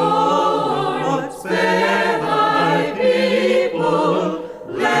Lord, spare thy people,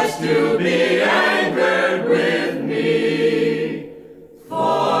 lest you be angered with me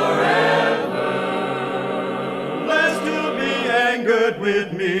forever. Lest you be angered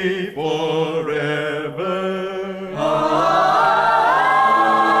with me forever.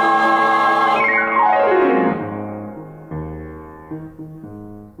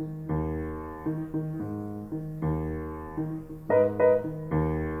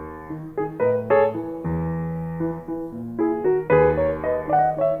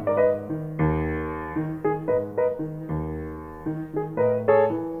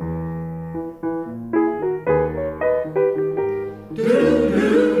 Do, do,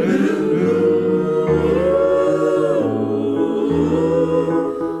 do, do.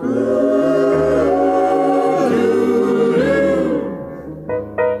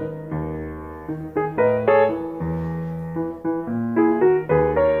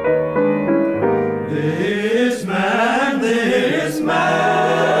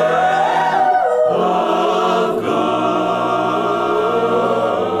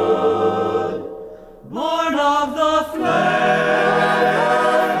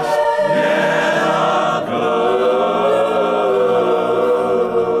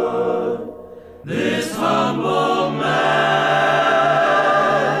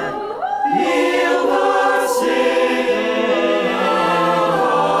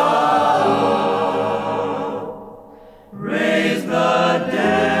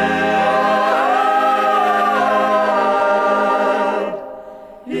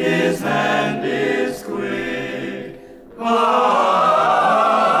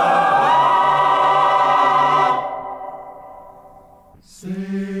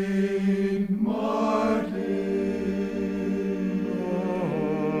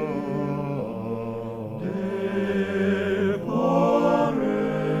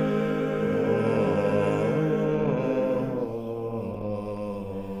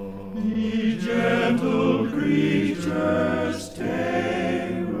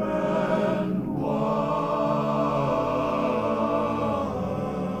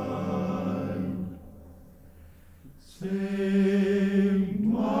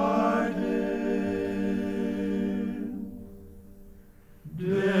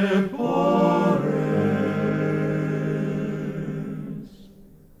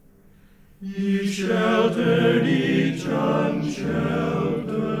 Each sheltered, each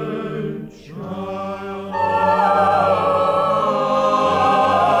unsheltered child.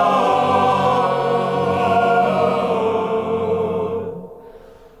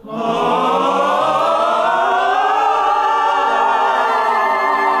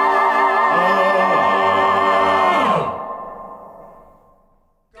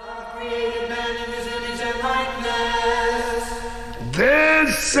 They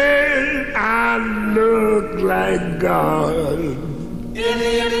said I look like God. In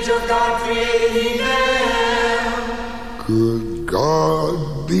the image of God created he them. Could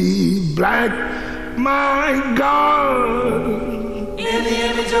God be black, my God? In the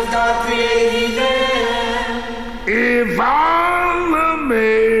image of God created he them. If all are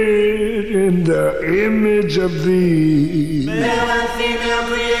made in the image of thee, Male and female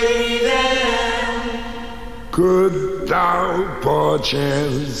created he them. could thou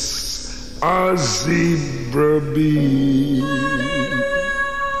perchance a zebra be?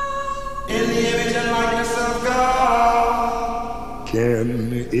 In the image and likeness of God.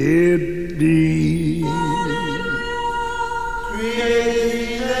 Can it be? Created he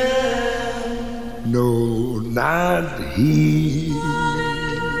them. No, not he.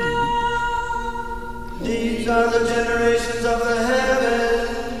 These are the generations of the heavens.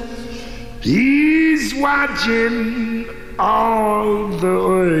 He's watching all the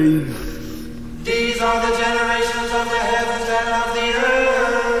earth. These are the generations of the heavens and of the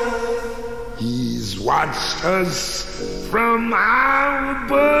earth. He's watched us from our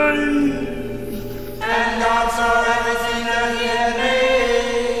birth. And God saw everything that he had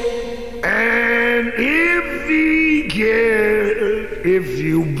made. And if he cared, if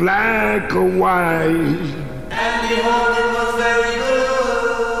you black or white, And behold, it was very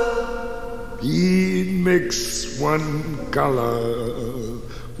good. he'd mix one color,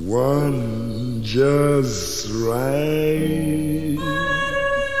 one just right.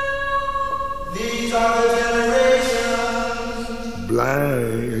 These are the generations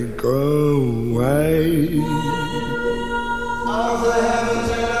Black or white, of the heavens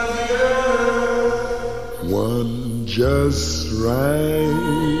and of the earth. one just right.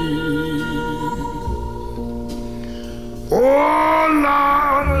 Oh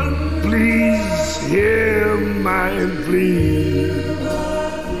Lord, please hear my plea.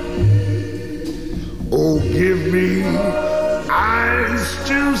 Oh, give me eyes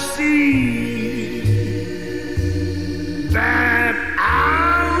to see that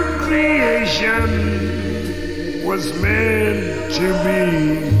our creation was meant to be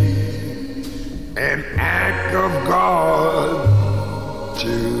an act of God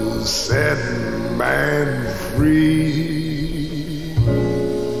to set man free.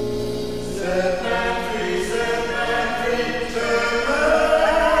 Set man free, set man free,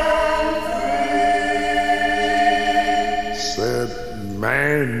 set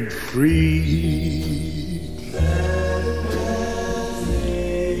man free.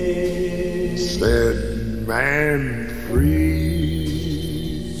 Set man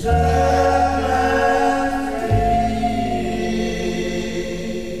free.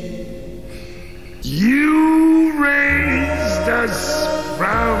 You raised us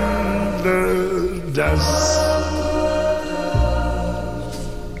from the dust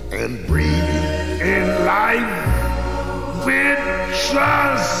and breathed in life with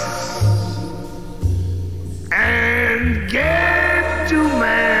trust and gave to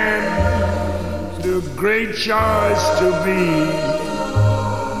man the great choice to be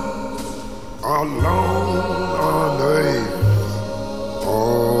alone on earth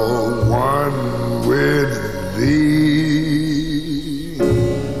or one with thee.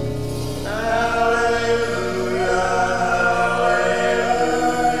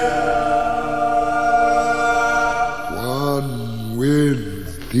 One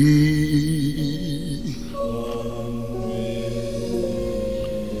with thee.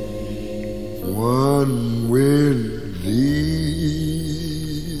 One with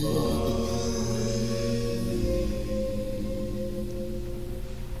thee.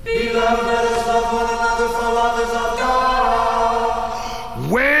 Beloved, let us love one another, for love is of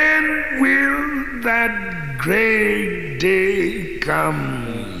God. When will that great day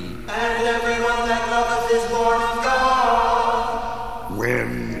come? And everyone that loveth is born of God.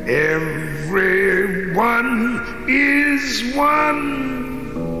 When everyone is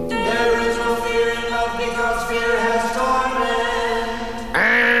one. There is no fear in love, because fear has torment.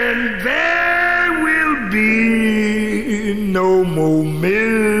 And there will be no more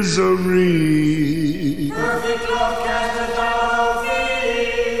misery. Perfect love casteth out all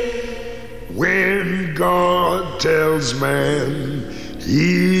fear. When God tells man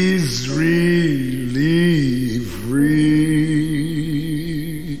he's is really free.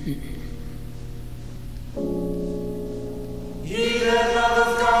 He that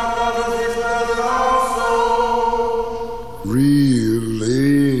loveth God loveth his brother also.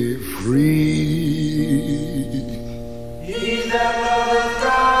 Really free. He that loveth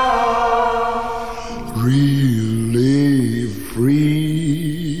God really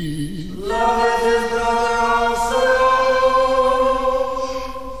free. loveth his brother also.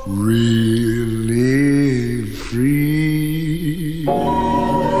 Really free.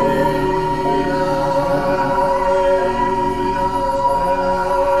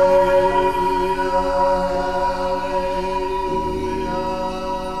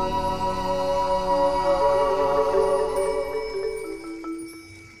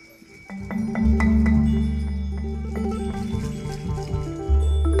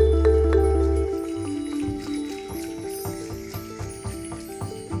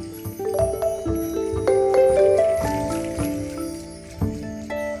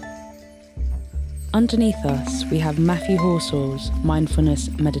 Underneath us, we have Matthew Horsall's Mindfulness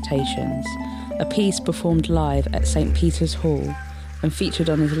Meditations, a piece performed live at St. Peter's Hall and featured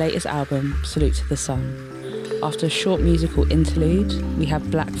on his latest album, Salute to the Sun. After a short musical interlude, we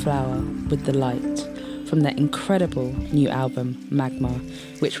have Black Flower with The Light from their incredible new album, Magma,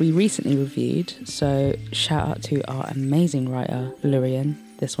 which we recently reviewed, so shout out to our amazing writer, Lurian.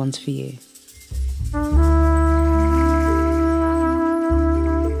 This one's for you.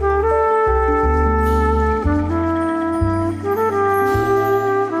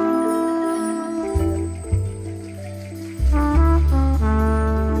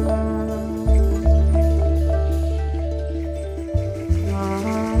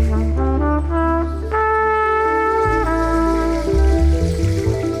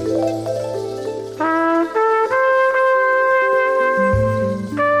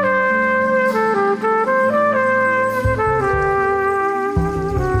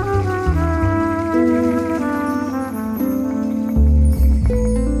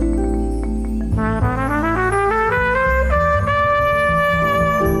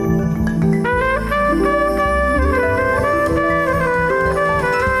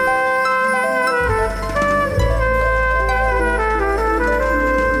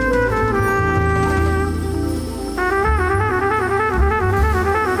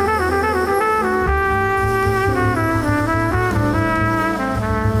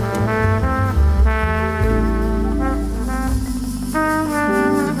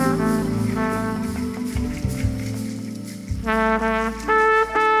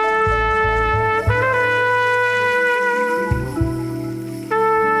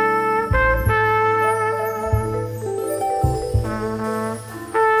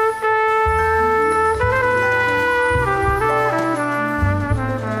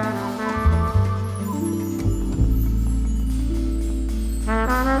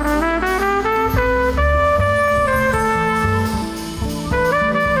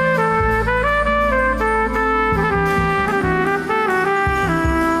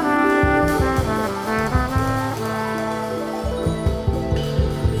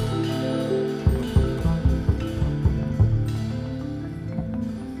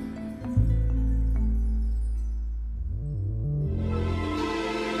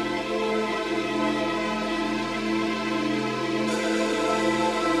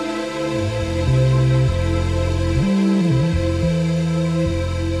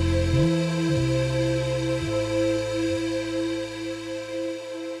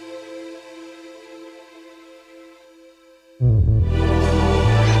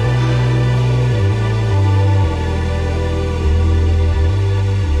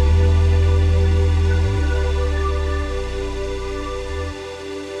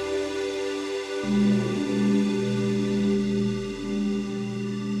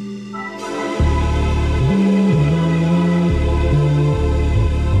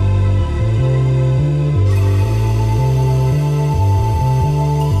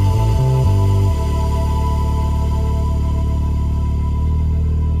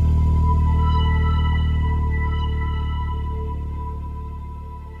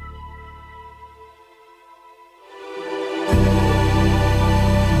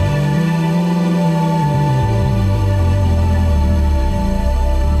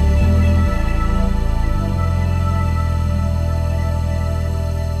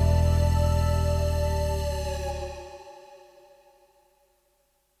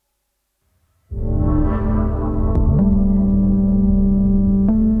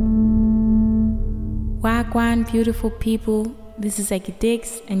 Wagwan, beautiful people. This is Eki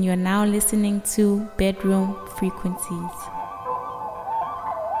Dix, and you are now listening to Bedroom Frequencies.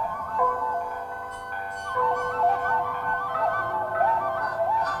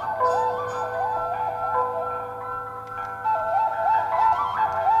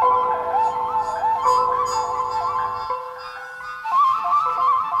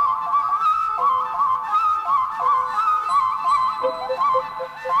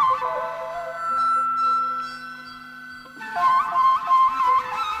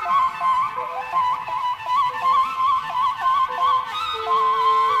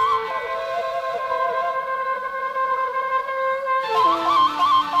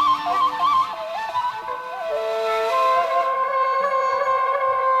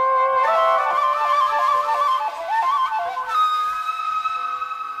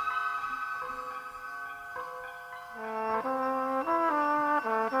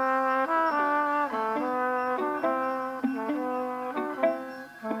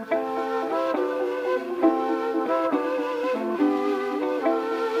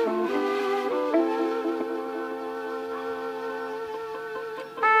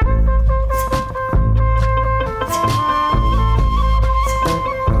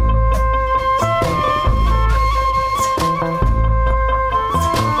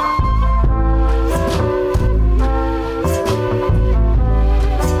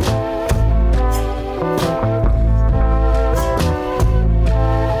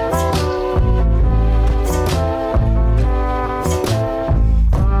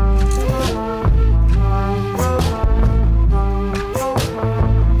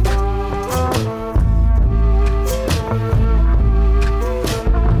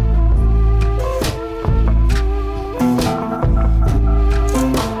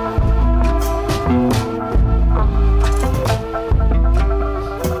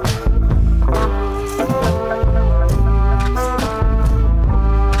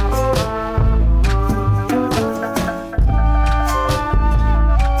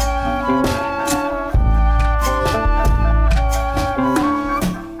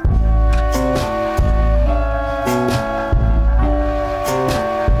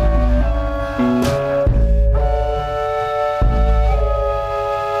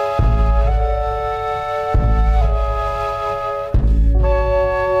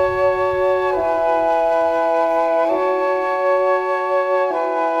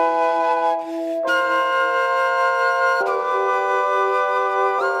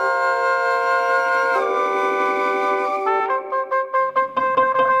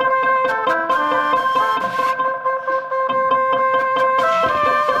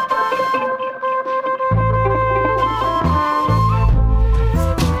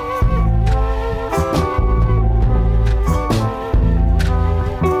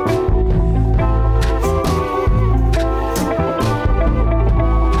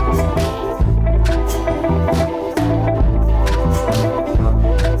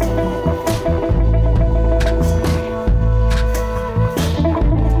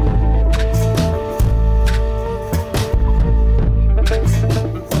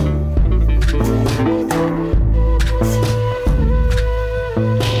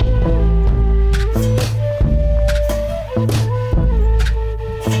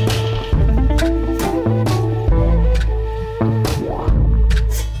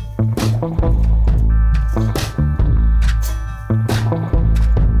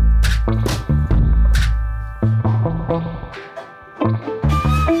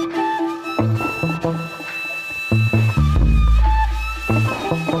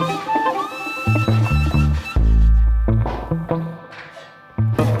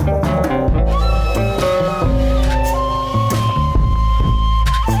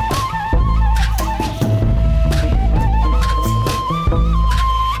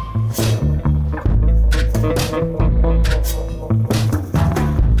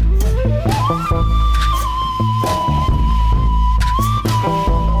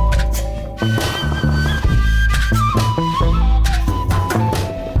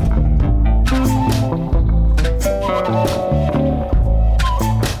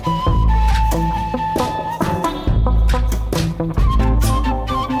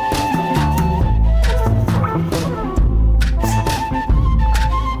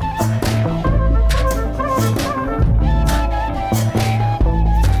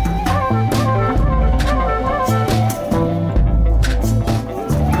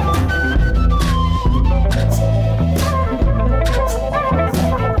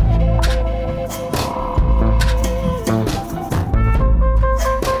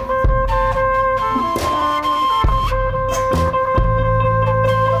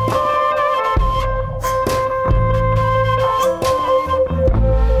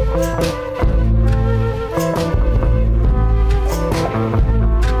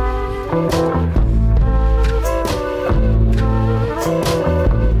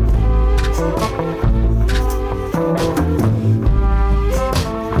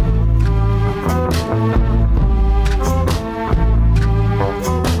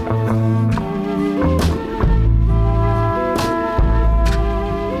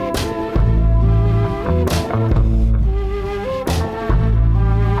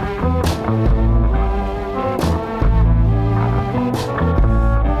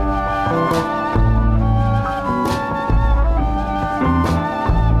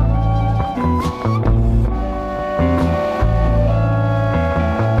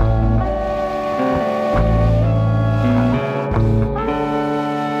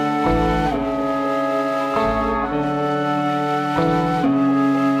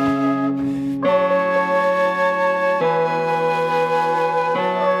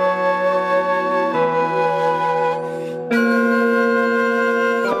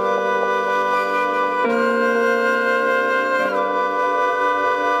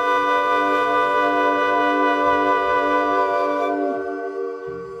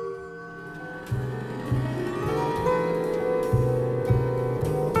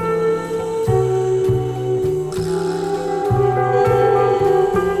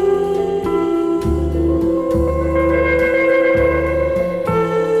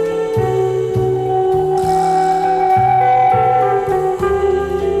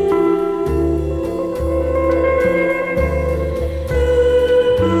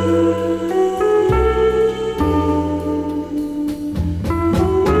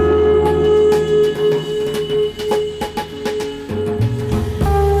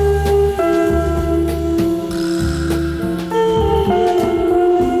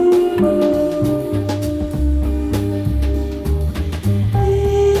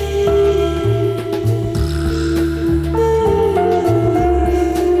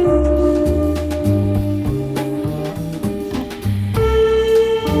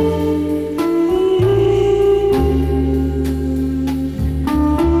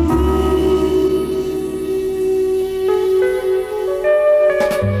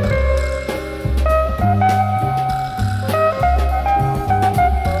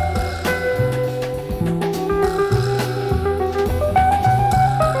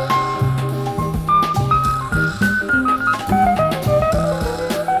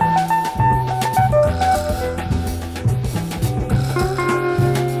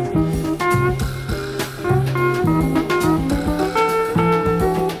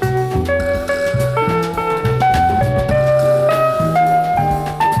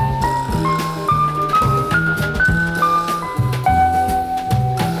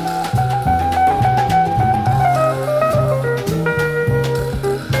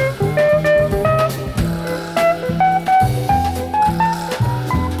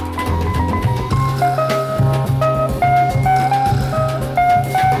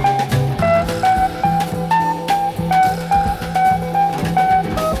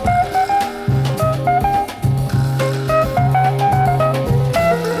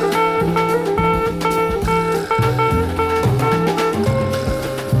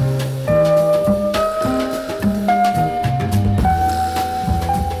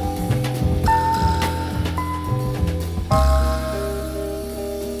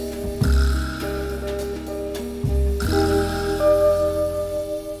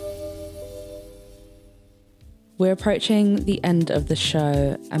 We're approaching the end of the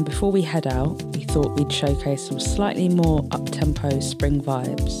show, and before we head out, we thought we'd showcase some slightly more up-tempo spring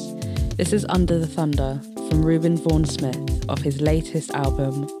vibes. This is Under the Thunder from Reuben Vaughan Smith off his latest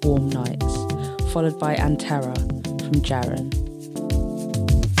album, Warm Nights, followed by Antera from Jaren.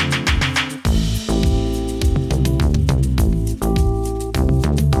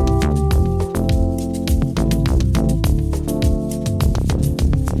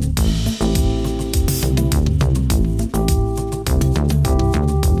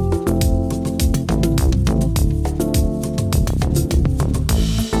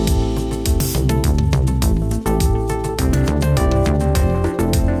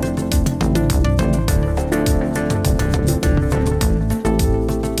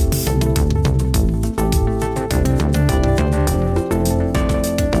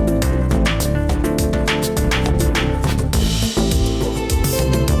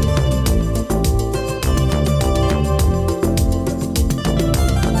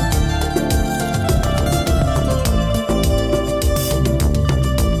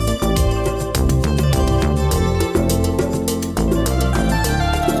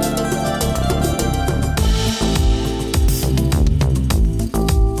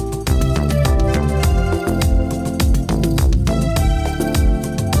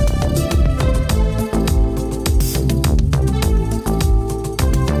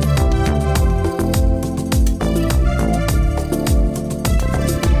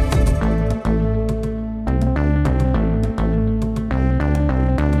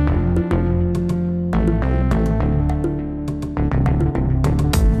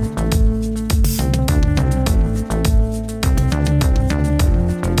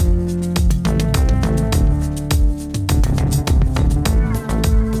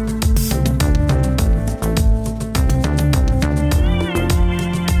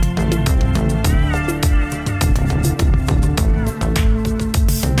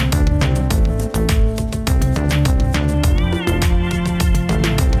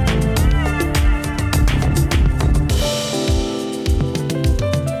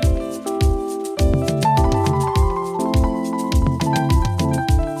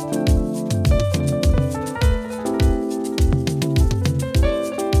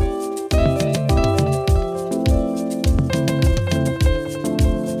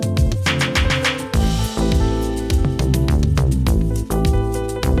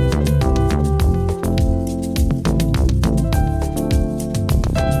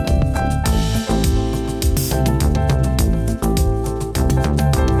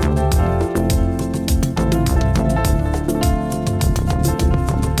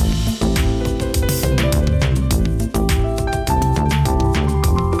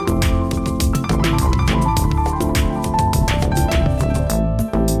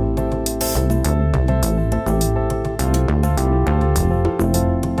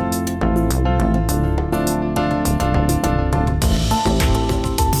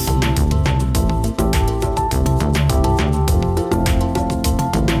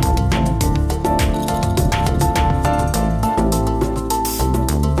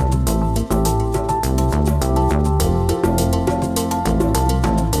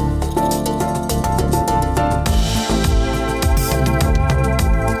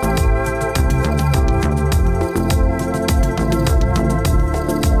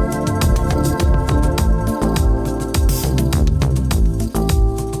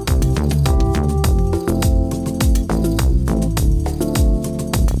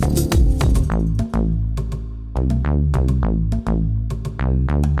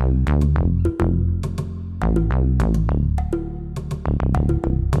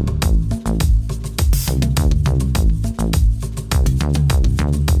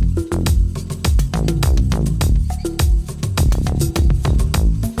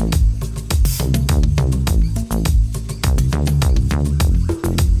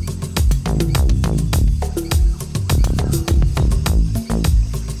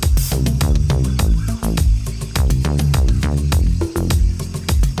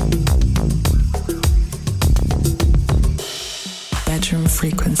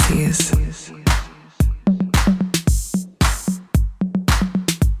 Frequencies.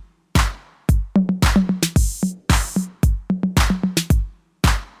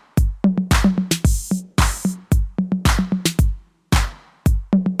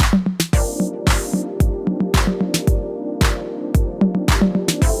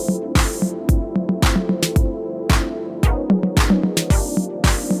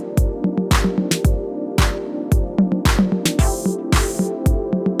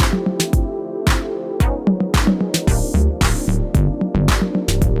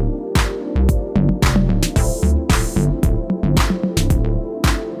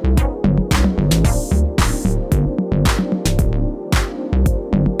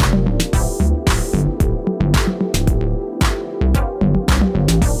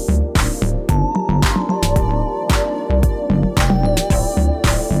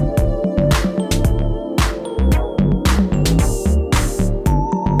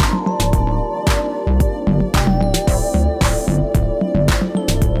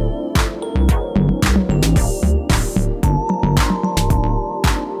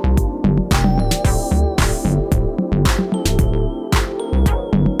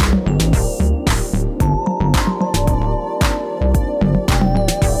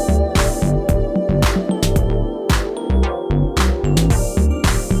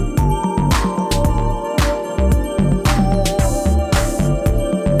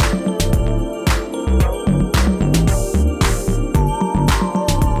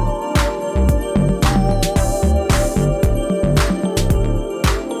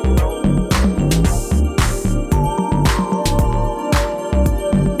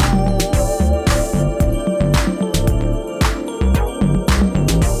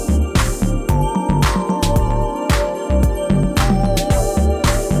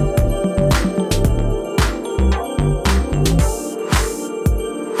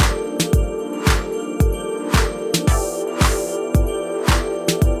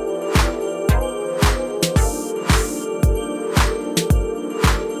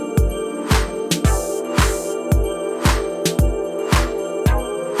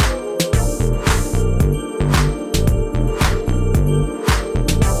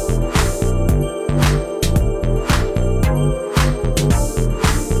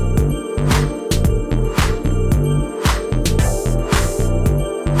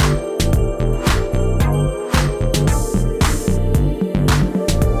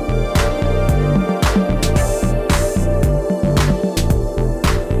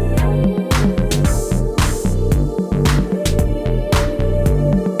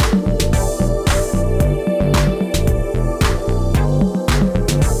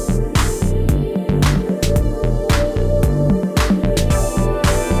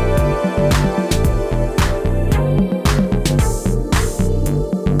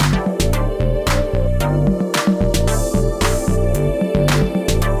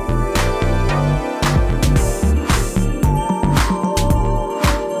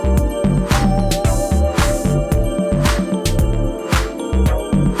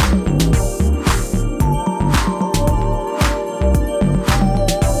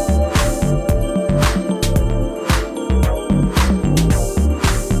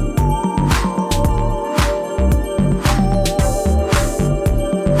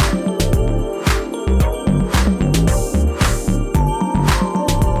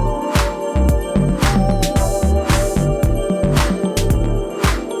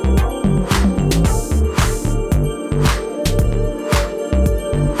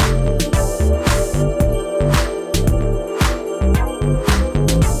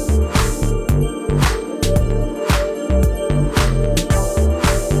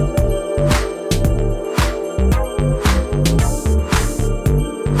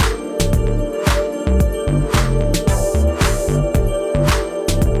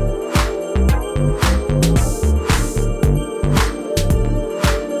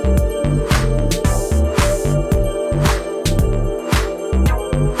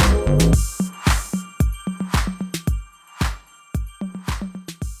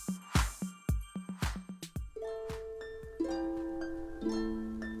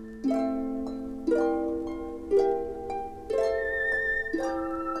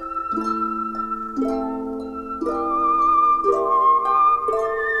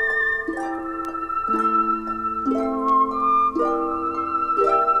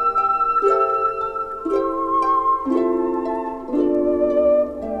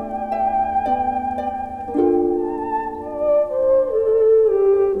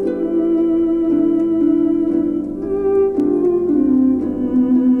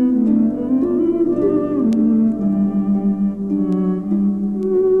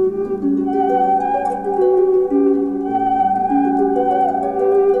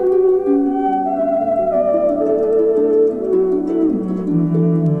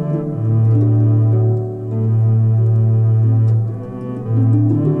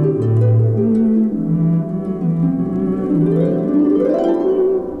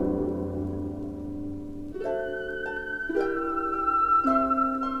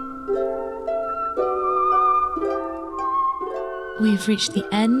 We've reached the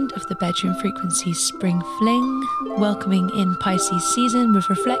end of the Bedroom Frequencies Spring Fling, welcoming in Pisces season with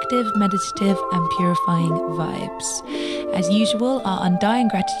reflective, meditative and purifying vibes. As usual, our undying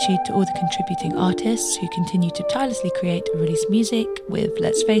gratitude to all the contributing artists who continue to tirelessly create and release music with,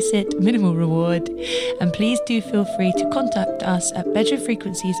 let's face it, minimal reward. And please do feel free to contact us at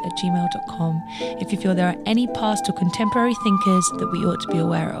bedroomfrequencies@gmail.com if you feel there are any past or contemporary thinkers that we ought to be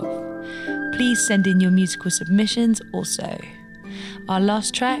aware of. Please send in your musical submissions also. Our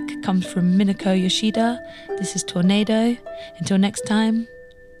last track comes from Minako Yoshida. This is Tornado. Until next time,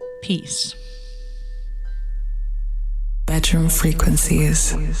 peace. Bedroom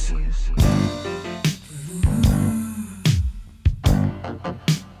Frequencies.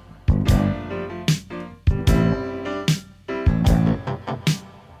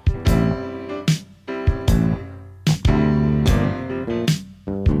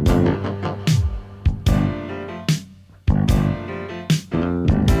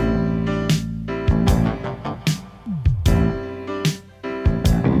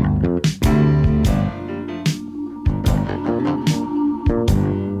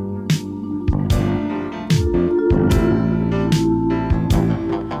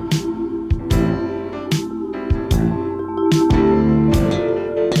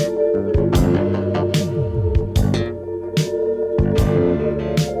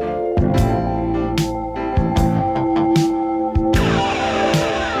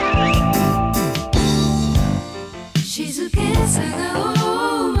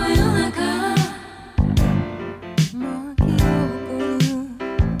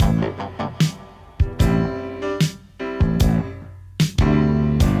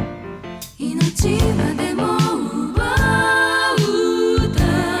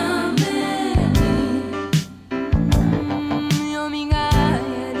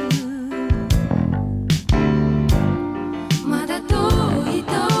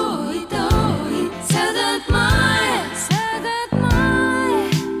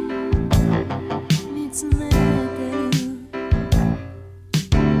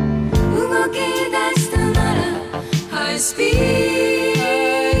 Speed,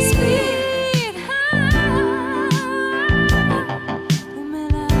 high.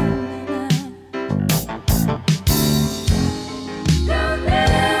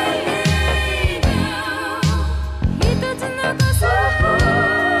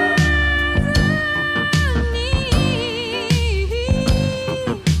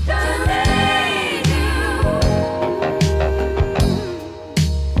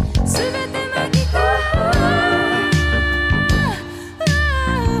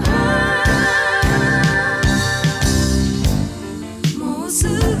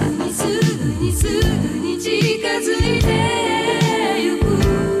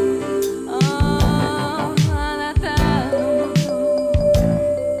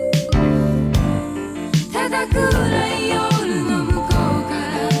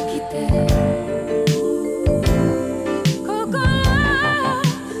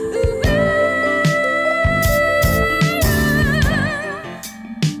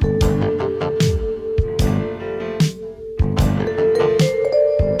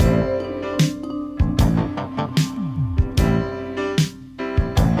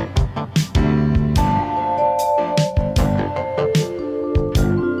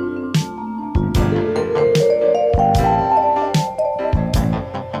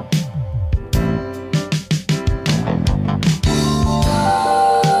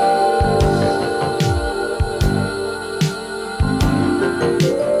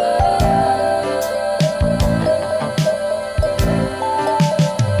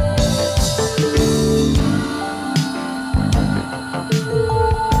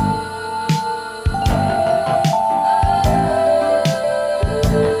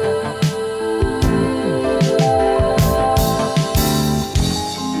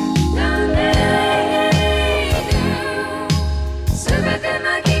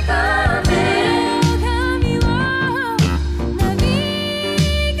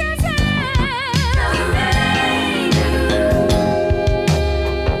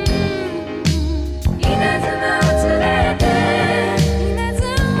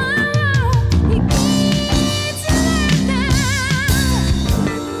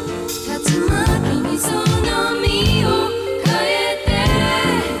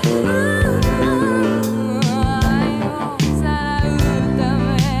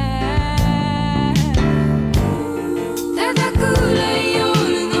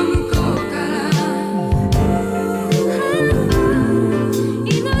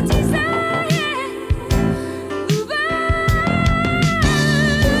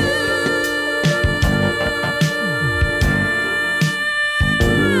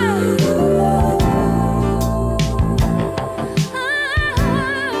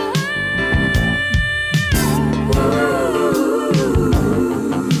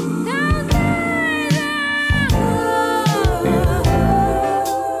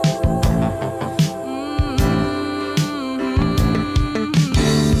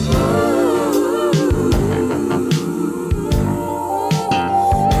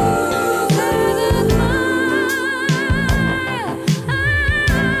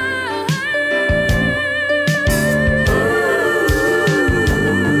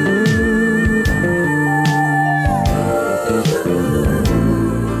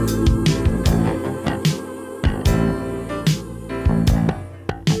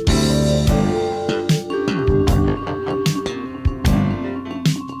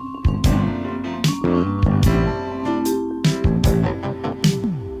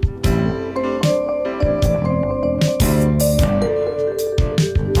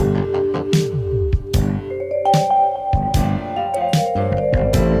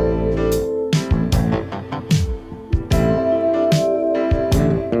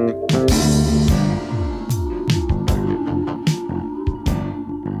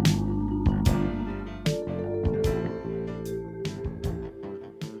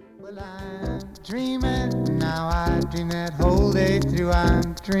 dream that whole day through.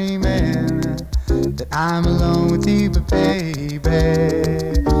 I'm dreaming that I'm alone with you, but baby,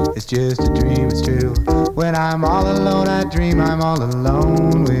 it's just a dream, it's true. When I'm all alone, I dream I'm all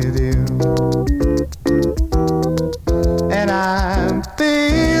alone with you. And I'm feeling,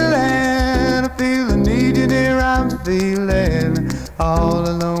 need you near. I'm feeling all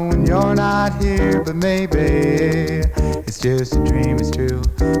alone when you're not here, but maybe it's just a dream, it's true.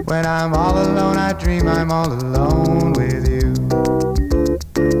 When I'm all alone, I dream I'm all alone with you.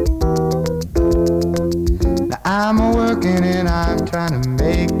 Now I'm working and I'm trying to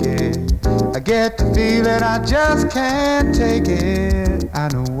make it. I get the feeling I just can't take it. I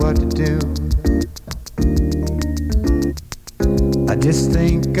know what to do. I just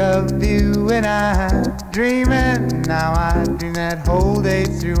think of you and I'm dreaming. Now I dream that whole day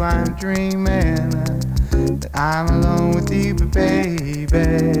through. I'm dreaming that I'm alone with you, but baby,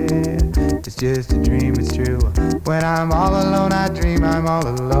 it's just a dream, it's true. When I'm all alone, I dream I'm all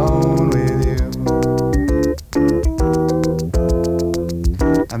alone with you.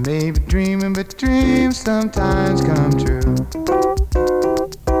 I may be dreaming, but dreams sometimes come true.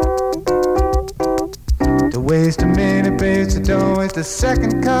 To waste a minute, babe, so don't waste a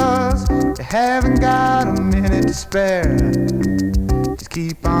second, 'cause you haven't got a minute to spare. Just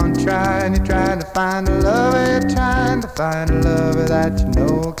keep on trying, you're trying to find a lover, you're trying to find a lover that you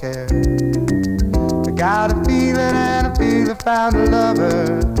know cares. I got a feeling and I feel I found a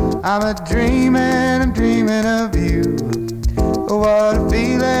lover. I'm dreaming of you. Oh, what a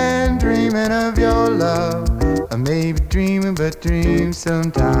feeling, dreaming of your love. I may be dreaming, but dreams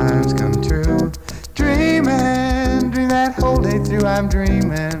sometimes come true. Dream that whole day through. I'm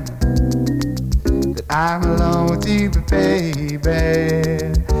dreaming that I'm alone with you, but baby,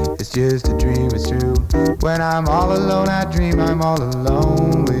 it's just a dream, it's true. When I'm all alone, I dream I'm all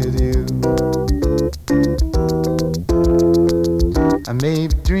alone with you. I may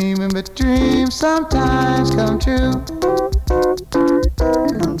be dreaming, but dreams sometimes come true.